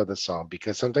concept of the song,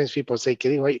 because sometimes people say, ¿qué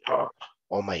dijo ahí?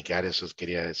 Oh my God, eso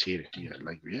quería decir. Yeah,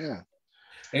 like, yeah.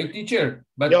 Hey, teacher,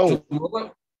 but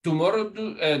tomorrow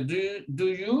do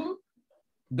you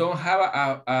don't have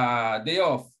a day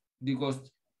off because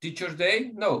Teacher's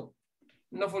Day? No,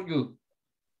 not for you.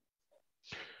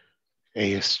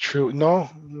 Hey, it's true. No.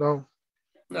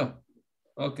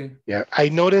 Okay. Yeah, I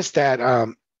noticed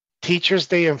that Teacher's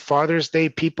Day and Father's Day,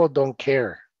 people don't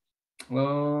care.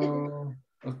 Oh,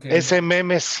 okay. Ese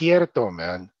meme es cierto,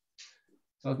 man.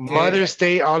 Okay. Mother's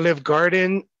Day, Olive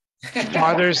Garden.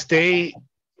 Father's Day,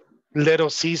 Little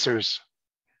Caesars.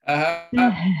 Or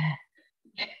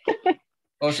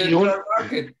Central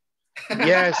Market.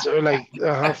 Yes, or like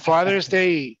Father's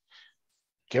Day.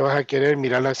 ¿Qué vas a querer?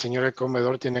 Mira, la señora del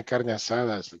comedor tiene carne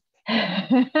asada.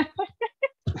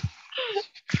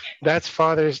 That's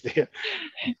Father's Day.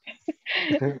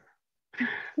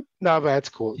 No, but that's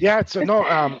cool. Yeah, so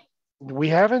no, we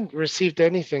haven't received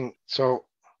anything. So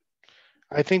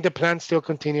I think the plan still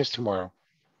continues tomorrow.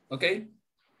 Okay.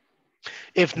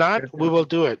 If not, we will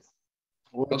do it.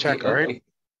 We'll check, all right?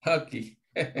 Okay.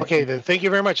 Okay, then thank you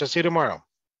very much. I'll see you tomorrow.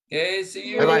 Okay,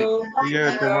 see you. Bye-bye. See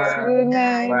you tomorrow. Good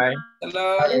night. Bye.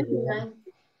 Hello.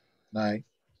 Night.